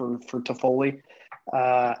year for Toffoli.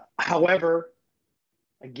 However,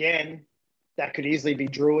 again, that could easily be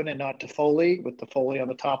Druin and not Toffoli, with Toffoli on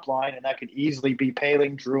the top line, and that could easily be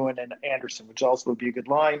Paling, Druin, and Anderson, which also would be a good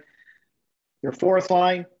line. Your fourth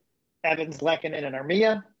line, Evans, Lehkonen, and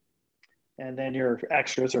Armia. And then your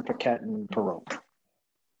extras are Paquette and Perreault.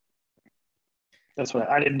 That's what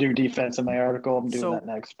I didn't do defense in my article. I'm doing that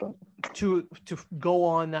next. But to go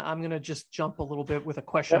on that, I'm going to just jump a little bit with a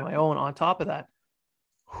question of my own on top of that.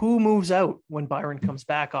 Who moves out when Byron comes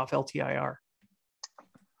back off LTIR?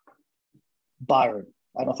 Byron.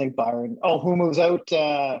 I don't think Byron. Oh, who moves out?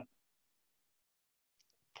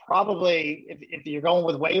 Probably if you're going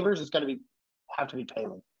with waivers, it's going to have to be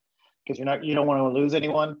Paling, because you don't want to lose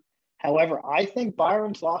anyone. However, I think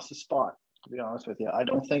Byron's lost his spot, to be honest with you. I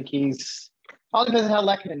don't think he's – all depends on how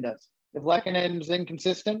Lehkonen does. If Lehkonen's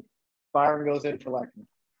inconsistent, Byron goes in for Lehkonen.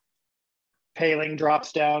 Paling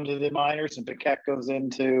drops down to the minors, and Paquette goes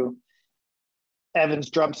into – Evans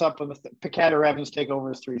jumps up, and Paquette or Evans take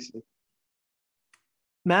over as 3C.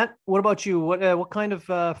 Matt, what about you? What kind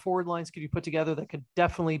of forward lines could you put together that could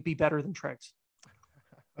definitely be better than Treg's?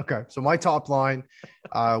 Okay, so my top line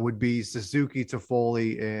would be Suzuki,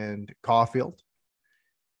 Toffoli, and Caulfield,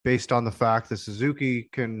 based on the fact that Suzuki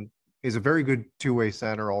is a very good two-way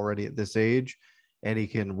center already at this age, and he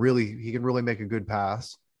can really make a good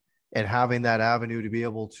pass. And having that avenue to be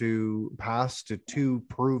able to pass to two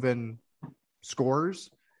proven scorers,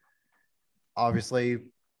 obviously,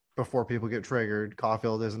 before people get triggered,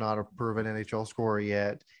 Caulfield is not a proven NHL scorer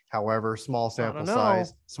yet. However, small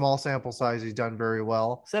sample size, he's done very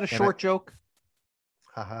well. Is that a short joke?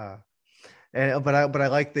 Haha. But I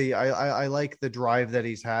like I like the drive that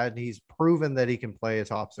he's had. He's proven that he can play a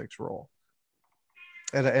top six role,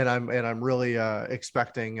 and I'm really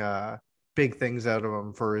expecting big things out of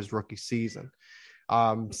him for his rookie season.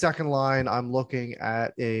 Second line, I'm looking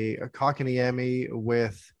at a Kotkaniemi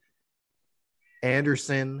with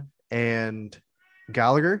Anderson and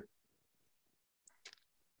Gallagher.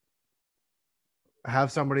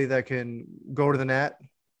 Have somebody that can go to the net,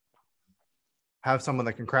 have someone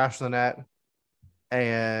that can crash the net,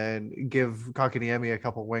 and give Kotkaniemi a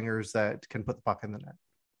couple wingers that can put the puck in the net.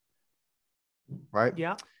 Right?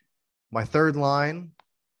 Yeah. My third line,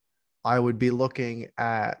 I would be looking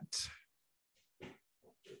at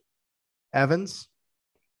Evans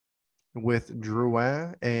with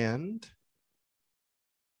Drouin and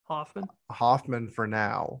Hoffman for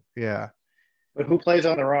now. Yeah. But who plays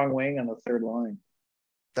on the wrong wing on the third line?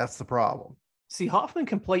 That's the problem. See, Hoffman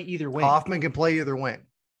can play either wing. Right? Hoffman can play either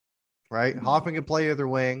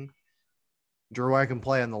wing. Drouin can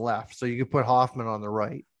play on the left. So you could put Hoffman on the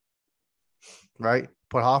right. Right?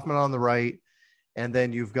 Put Hoffman on the right. And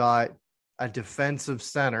then you've got a defensive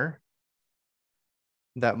center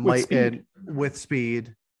that with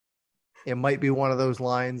speed. It might be one of those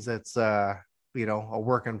lines that's a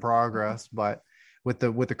work in progress, but with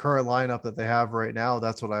the current lineup that they have right now,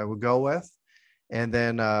 that's what I would go with. And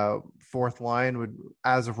then fourth line would,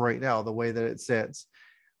 as of right now, the way that it sits,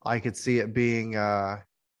 I could see it being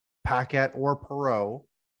Paquette or Perreault.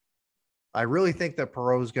 I really think that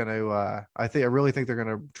Perreault's going to. I really think they're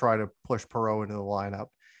going to try to push Perreault into the lineup,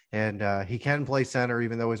 and he can play center,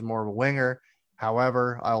 even though he's more of a winger.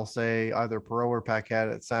 However, I'll say either Perreault or Paquette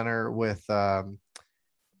at center with Armia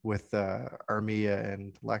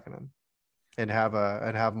and Lehkonen, and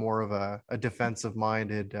have more of a defensive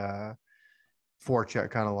minded forecheck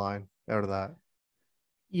kind of line out of that.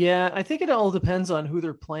 Yeah, I think it all depends on who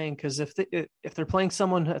they're playing, because if they're playing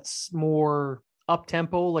someone that's more up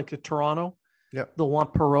tempo, like the Toronto, they'll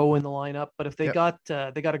want Perreault in the lineup. But if they got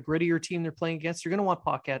a grittier team they're playing against, you're going to want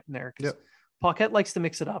Paquette in there, because Paquette likes to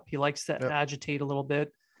mix it up. He likes to agitate a little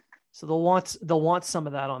bit, so they'll want some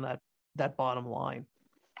of that on that bottom line.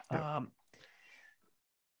 I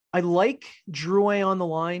like Drouin on the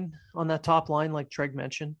line, on that top line, like Treg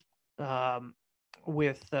mentioned.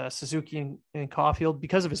 with Suzuki and Caulfield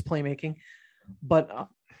because of his playmaking. But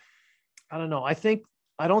I don't know. I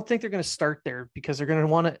don't think they're going to start there because they're going to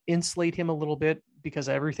want to insulate him a little bit because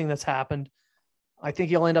of everything that's happened. I think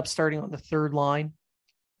he'll end up starting on the third line,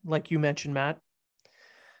 like you mentioned, Matt.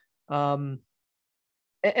 And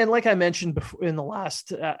like I mentioned before in the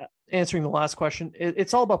last answering the last question,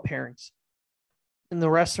 it's all about pairings, and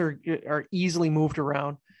the rest are easily moved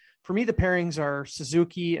around. For me, the pairings are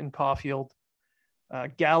Suzuki and Caulfield,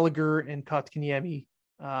 Gallagher and Kotkaniemi.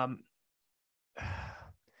 The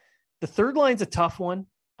third line's a tough one.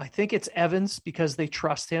 I think it's Evans because they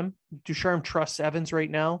trust him. Ducharme trusts Evans right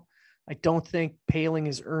now. I don't think Paling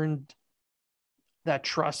has earned that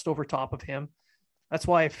trust over top of him. That's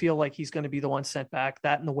why I feel like he's going to be the one sent back,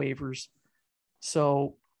 that and the waivers.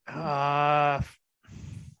 So, yeah,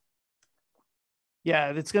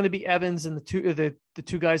 it's going to be Evans and the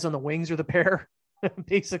two guys on the wings are the pair,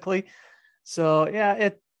 basically. So, yeah,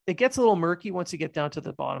 it gets a little murky once you get down to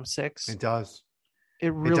the bottom six. It does.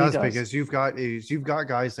 It really does because you've got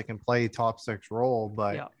guys that can play top six role,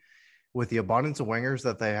 but with the abundance of wingers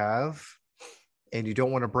that they have, and you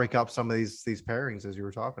don't want to break up some of these pairings as you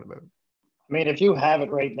were talking about. I mean, if you have it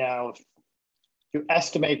right now, if you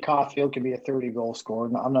estimate Caulfield can be a 30-goal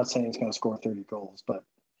scorer. I'm not saying he's going to score 30 goals, but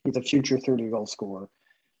he's a future 30-goal scorer.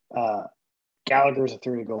 Gallagher's a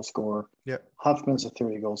 30-goal scorer. Yep. Huffman's a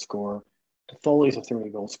 30-goal scorer. Foley's a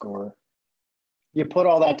 30-goal scorer. You put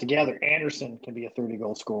all that together, Anderson can be a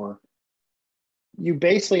 30-goal scorer. You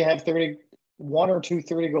basically have one or two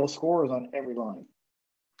 30-goal scorers on every line.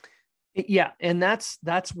 Yeah, and that's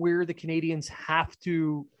where the Canadians have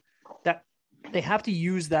to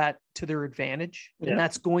use that to their advantage, and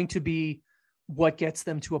that's going to be what gets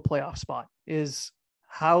them to a playoff spot. Is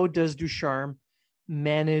how does Ducharme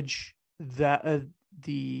manage the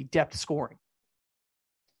depth scoring?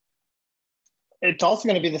 It's also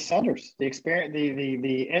going to be the centers, the experience,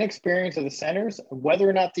 the inexperience of the centers. Whether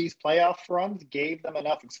or not these playoff runs gave them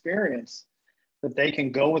enough experience that they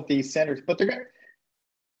can go with these centers, but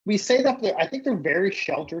we say that I think they're very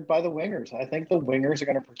sheltered by the wingers. I think the wingers are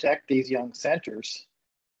going to protect these young centers,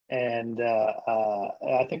 and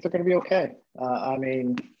I think they're going to be okay. I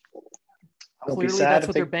mean, clearly that's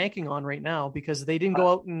what they're banking on right now because they didn't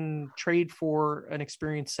go out and trade for an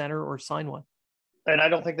experienced center or sign one. And I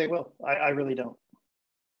don't think they will. I really don't.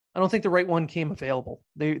 I don't think the right one came available.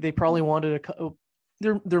 They probably wanted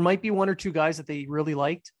there might be one or two guys that they really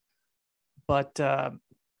liked, but I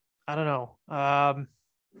don't know.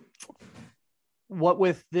 What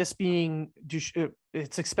with this being,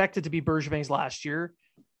 it's expected to be Bergevin's last year.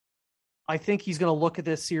 I think he's going to look at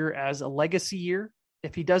this year as a legacy year.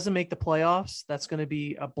 If he doesn't make the playoffs, that's going to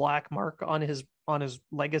be a black mark on his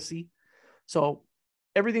legacy. So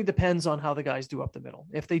everything depends on how the guys do up the middle.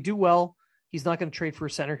 If they do well, he's not going to trade for a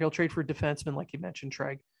center. He'll trade for a defenseman, like you mentioned,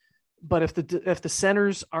 Treg. But if the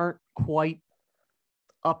centers aren't quite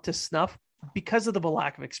up to snuff because of the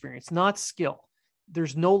lack of experience, not skill.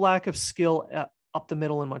 There's no lack of skill up the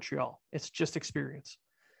middle in Montreal. It's just experience.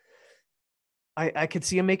 I could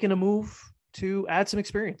see him making a move to add some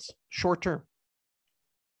experience short term.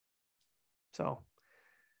 So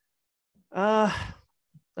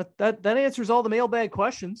that answers all the mailbag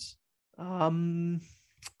questions.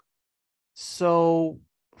 So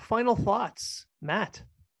final thoughts, Matt.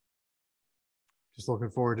 Just looking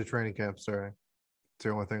forward to training camp. Sorry, it's the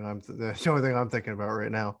only thing I'm thinking about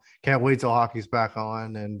right now. Can't wait till hockey's back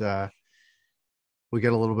on and we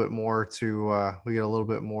get a little bit more to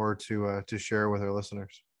share with our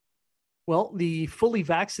listeners. Well, the fully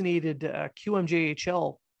vaccinated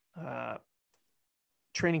QMJHL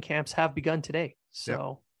training camps have begun today.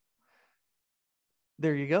 So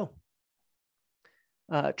There you go.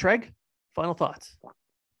 Treg, final thoughts.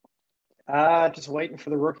 Just waiting for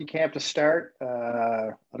the rookie camp to start.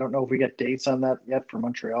 I don't know if we got dates on that yet for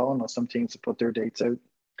Montreal. I know some teams have put their dates out.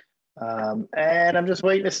 And I'm just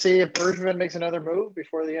waiting to see if Bergevin makes another move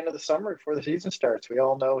before the end of the summer, before the season starts. We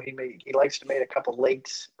all know he likes to make a couple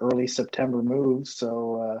late, early September moves.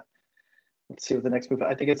 So let's see what the next move.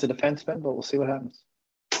 I think it's a defenseman, but we'll see what happens.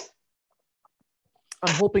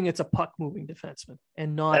 I'm hoping it's a puck-moving defenseman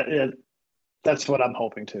and not. That's what I'm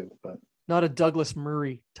hoping too, but not a Douglas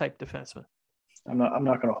Murray type defenseman. I'm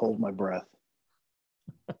not going to hold my breath.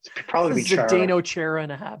 It's probably be Zdeno Chara in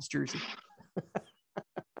a Habs jersey.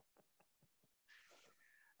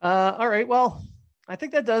 All right. Well, I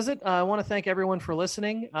think that does it. I want to thank everyone for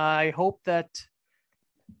listening. I hope that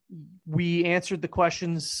we answered the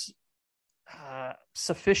questions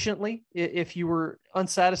sufficiently. If you were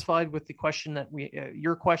unsatisfied with the question that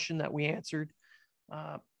your question that we answered,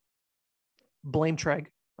 blame Treg.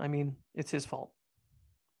 I mean, it's his fault.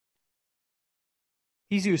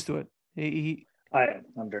 He's used to it.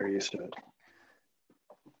 I'm very used to it.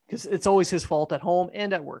 Because it's always his fault at home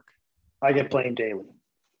and at work. I get blamed daily.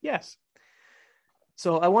 Yes.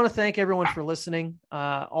 So I want to thank everyone for listening.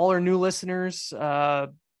 All our new listeners,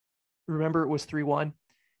 remember it was 3-1.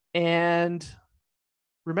 And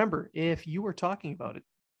remember, if you were talking about it,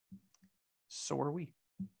 so are we.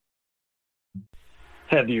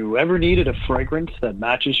 Have you ever needed a fragrance that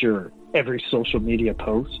matches your every social media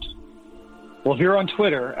post? Well, if you're on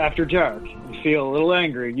Twitter after dark and you feel a little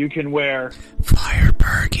angry, you can wear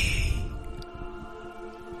Firebergy.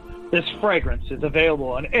 This fragrance is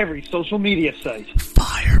available on every social media site.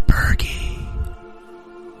 Firebergy.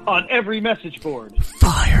 On every message board.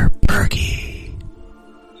 Firebergy.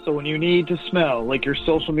 So when you need to smell like your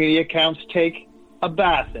social media accounts take a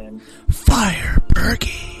bath in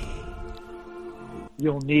Firebergy,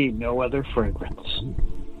 you'll need no other fragrance.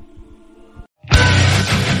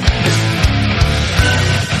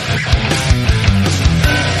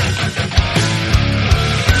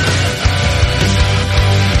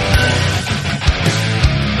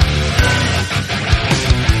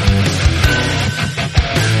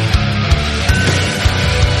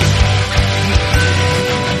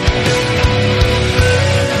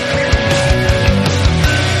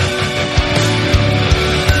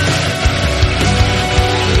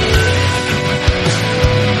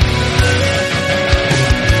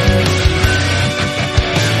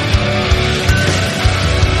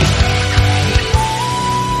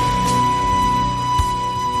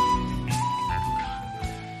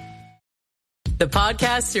 The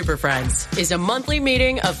Podcast Super Friends is a monthly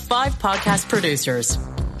meeting of 5 podcast producers.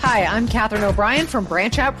 Hi, I'm Katherine O'Brien from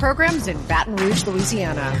Branch Out Programs in Baton Rouge,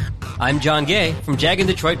 Louisiana. I'm John Gay from Jag and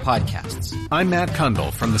Detroit Podcasts. I'm Matt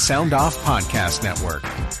Kundle from the Sound Off Podcast Network.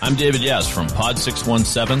 I'm David Yaz from Pod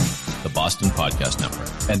 617, the Boston Podcast Network.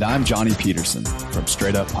 And I'm Johnny Peterson from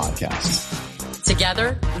Straight Up Podcasts.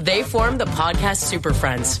 Together, they form the Podcast Super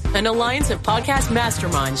Friends, an alliance of podcast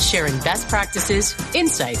masterminds sharing best practices,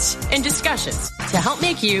 insights, and discussions to help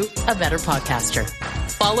make you a better podcaster.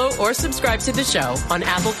 Follow or subscribe to the show on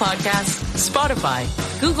Apple Podcasts, Spotify,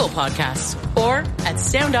 Google Podcasts, or at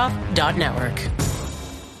soundoff.network.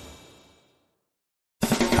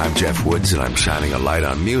 I'm Jeff Woods, and I'm shining a light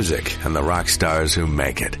on music and the rock stars who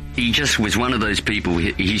make it. He just was one of those people,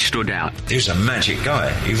 he stood out. He was a magic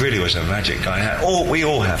guy. He really was a magic guy. We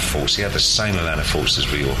all have faults. He had the same amount of faults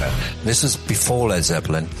as we all have. This is before Led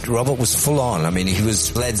Zeppelin. Robert was full on. I mean, he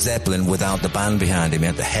was Led Zeppelin without the band behind him. He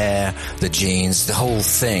had the hair, the jeans, the whole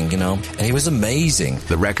thing, you know, and he was amazing.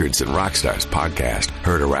 The Records and Rockstars podcast,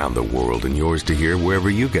 heard around the world and yours to hear wherever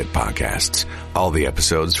you get podcasts. All the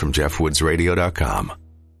episodes from JeffWoodsRadio.com.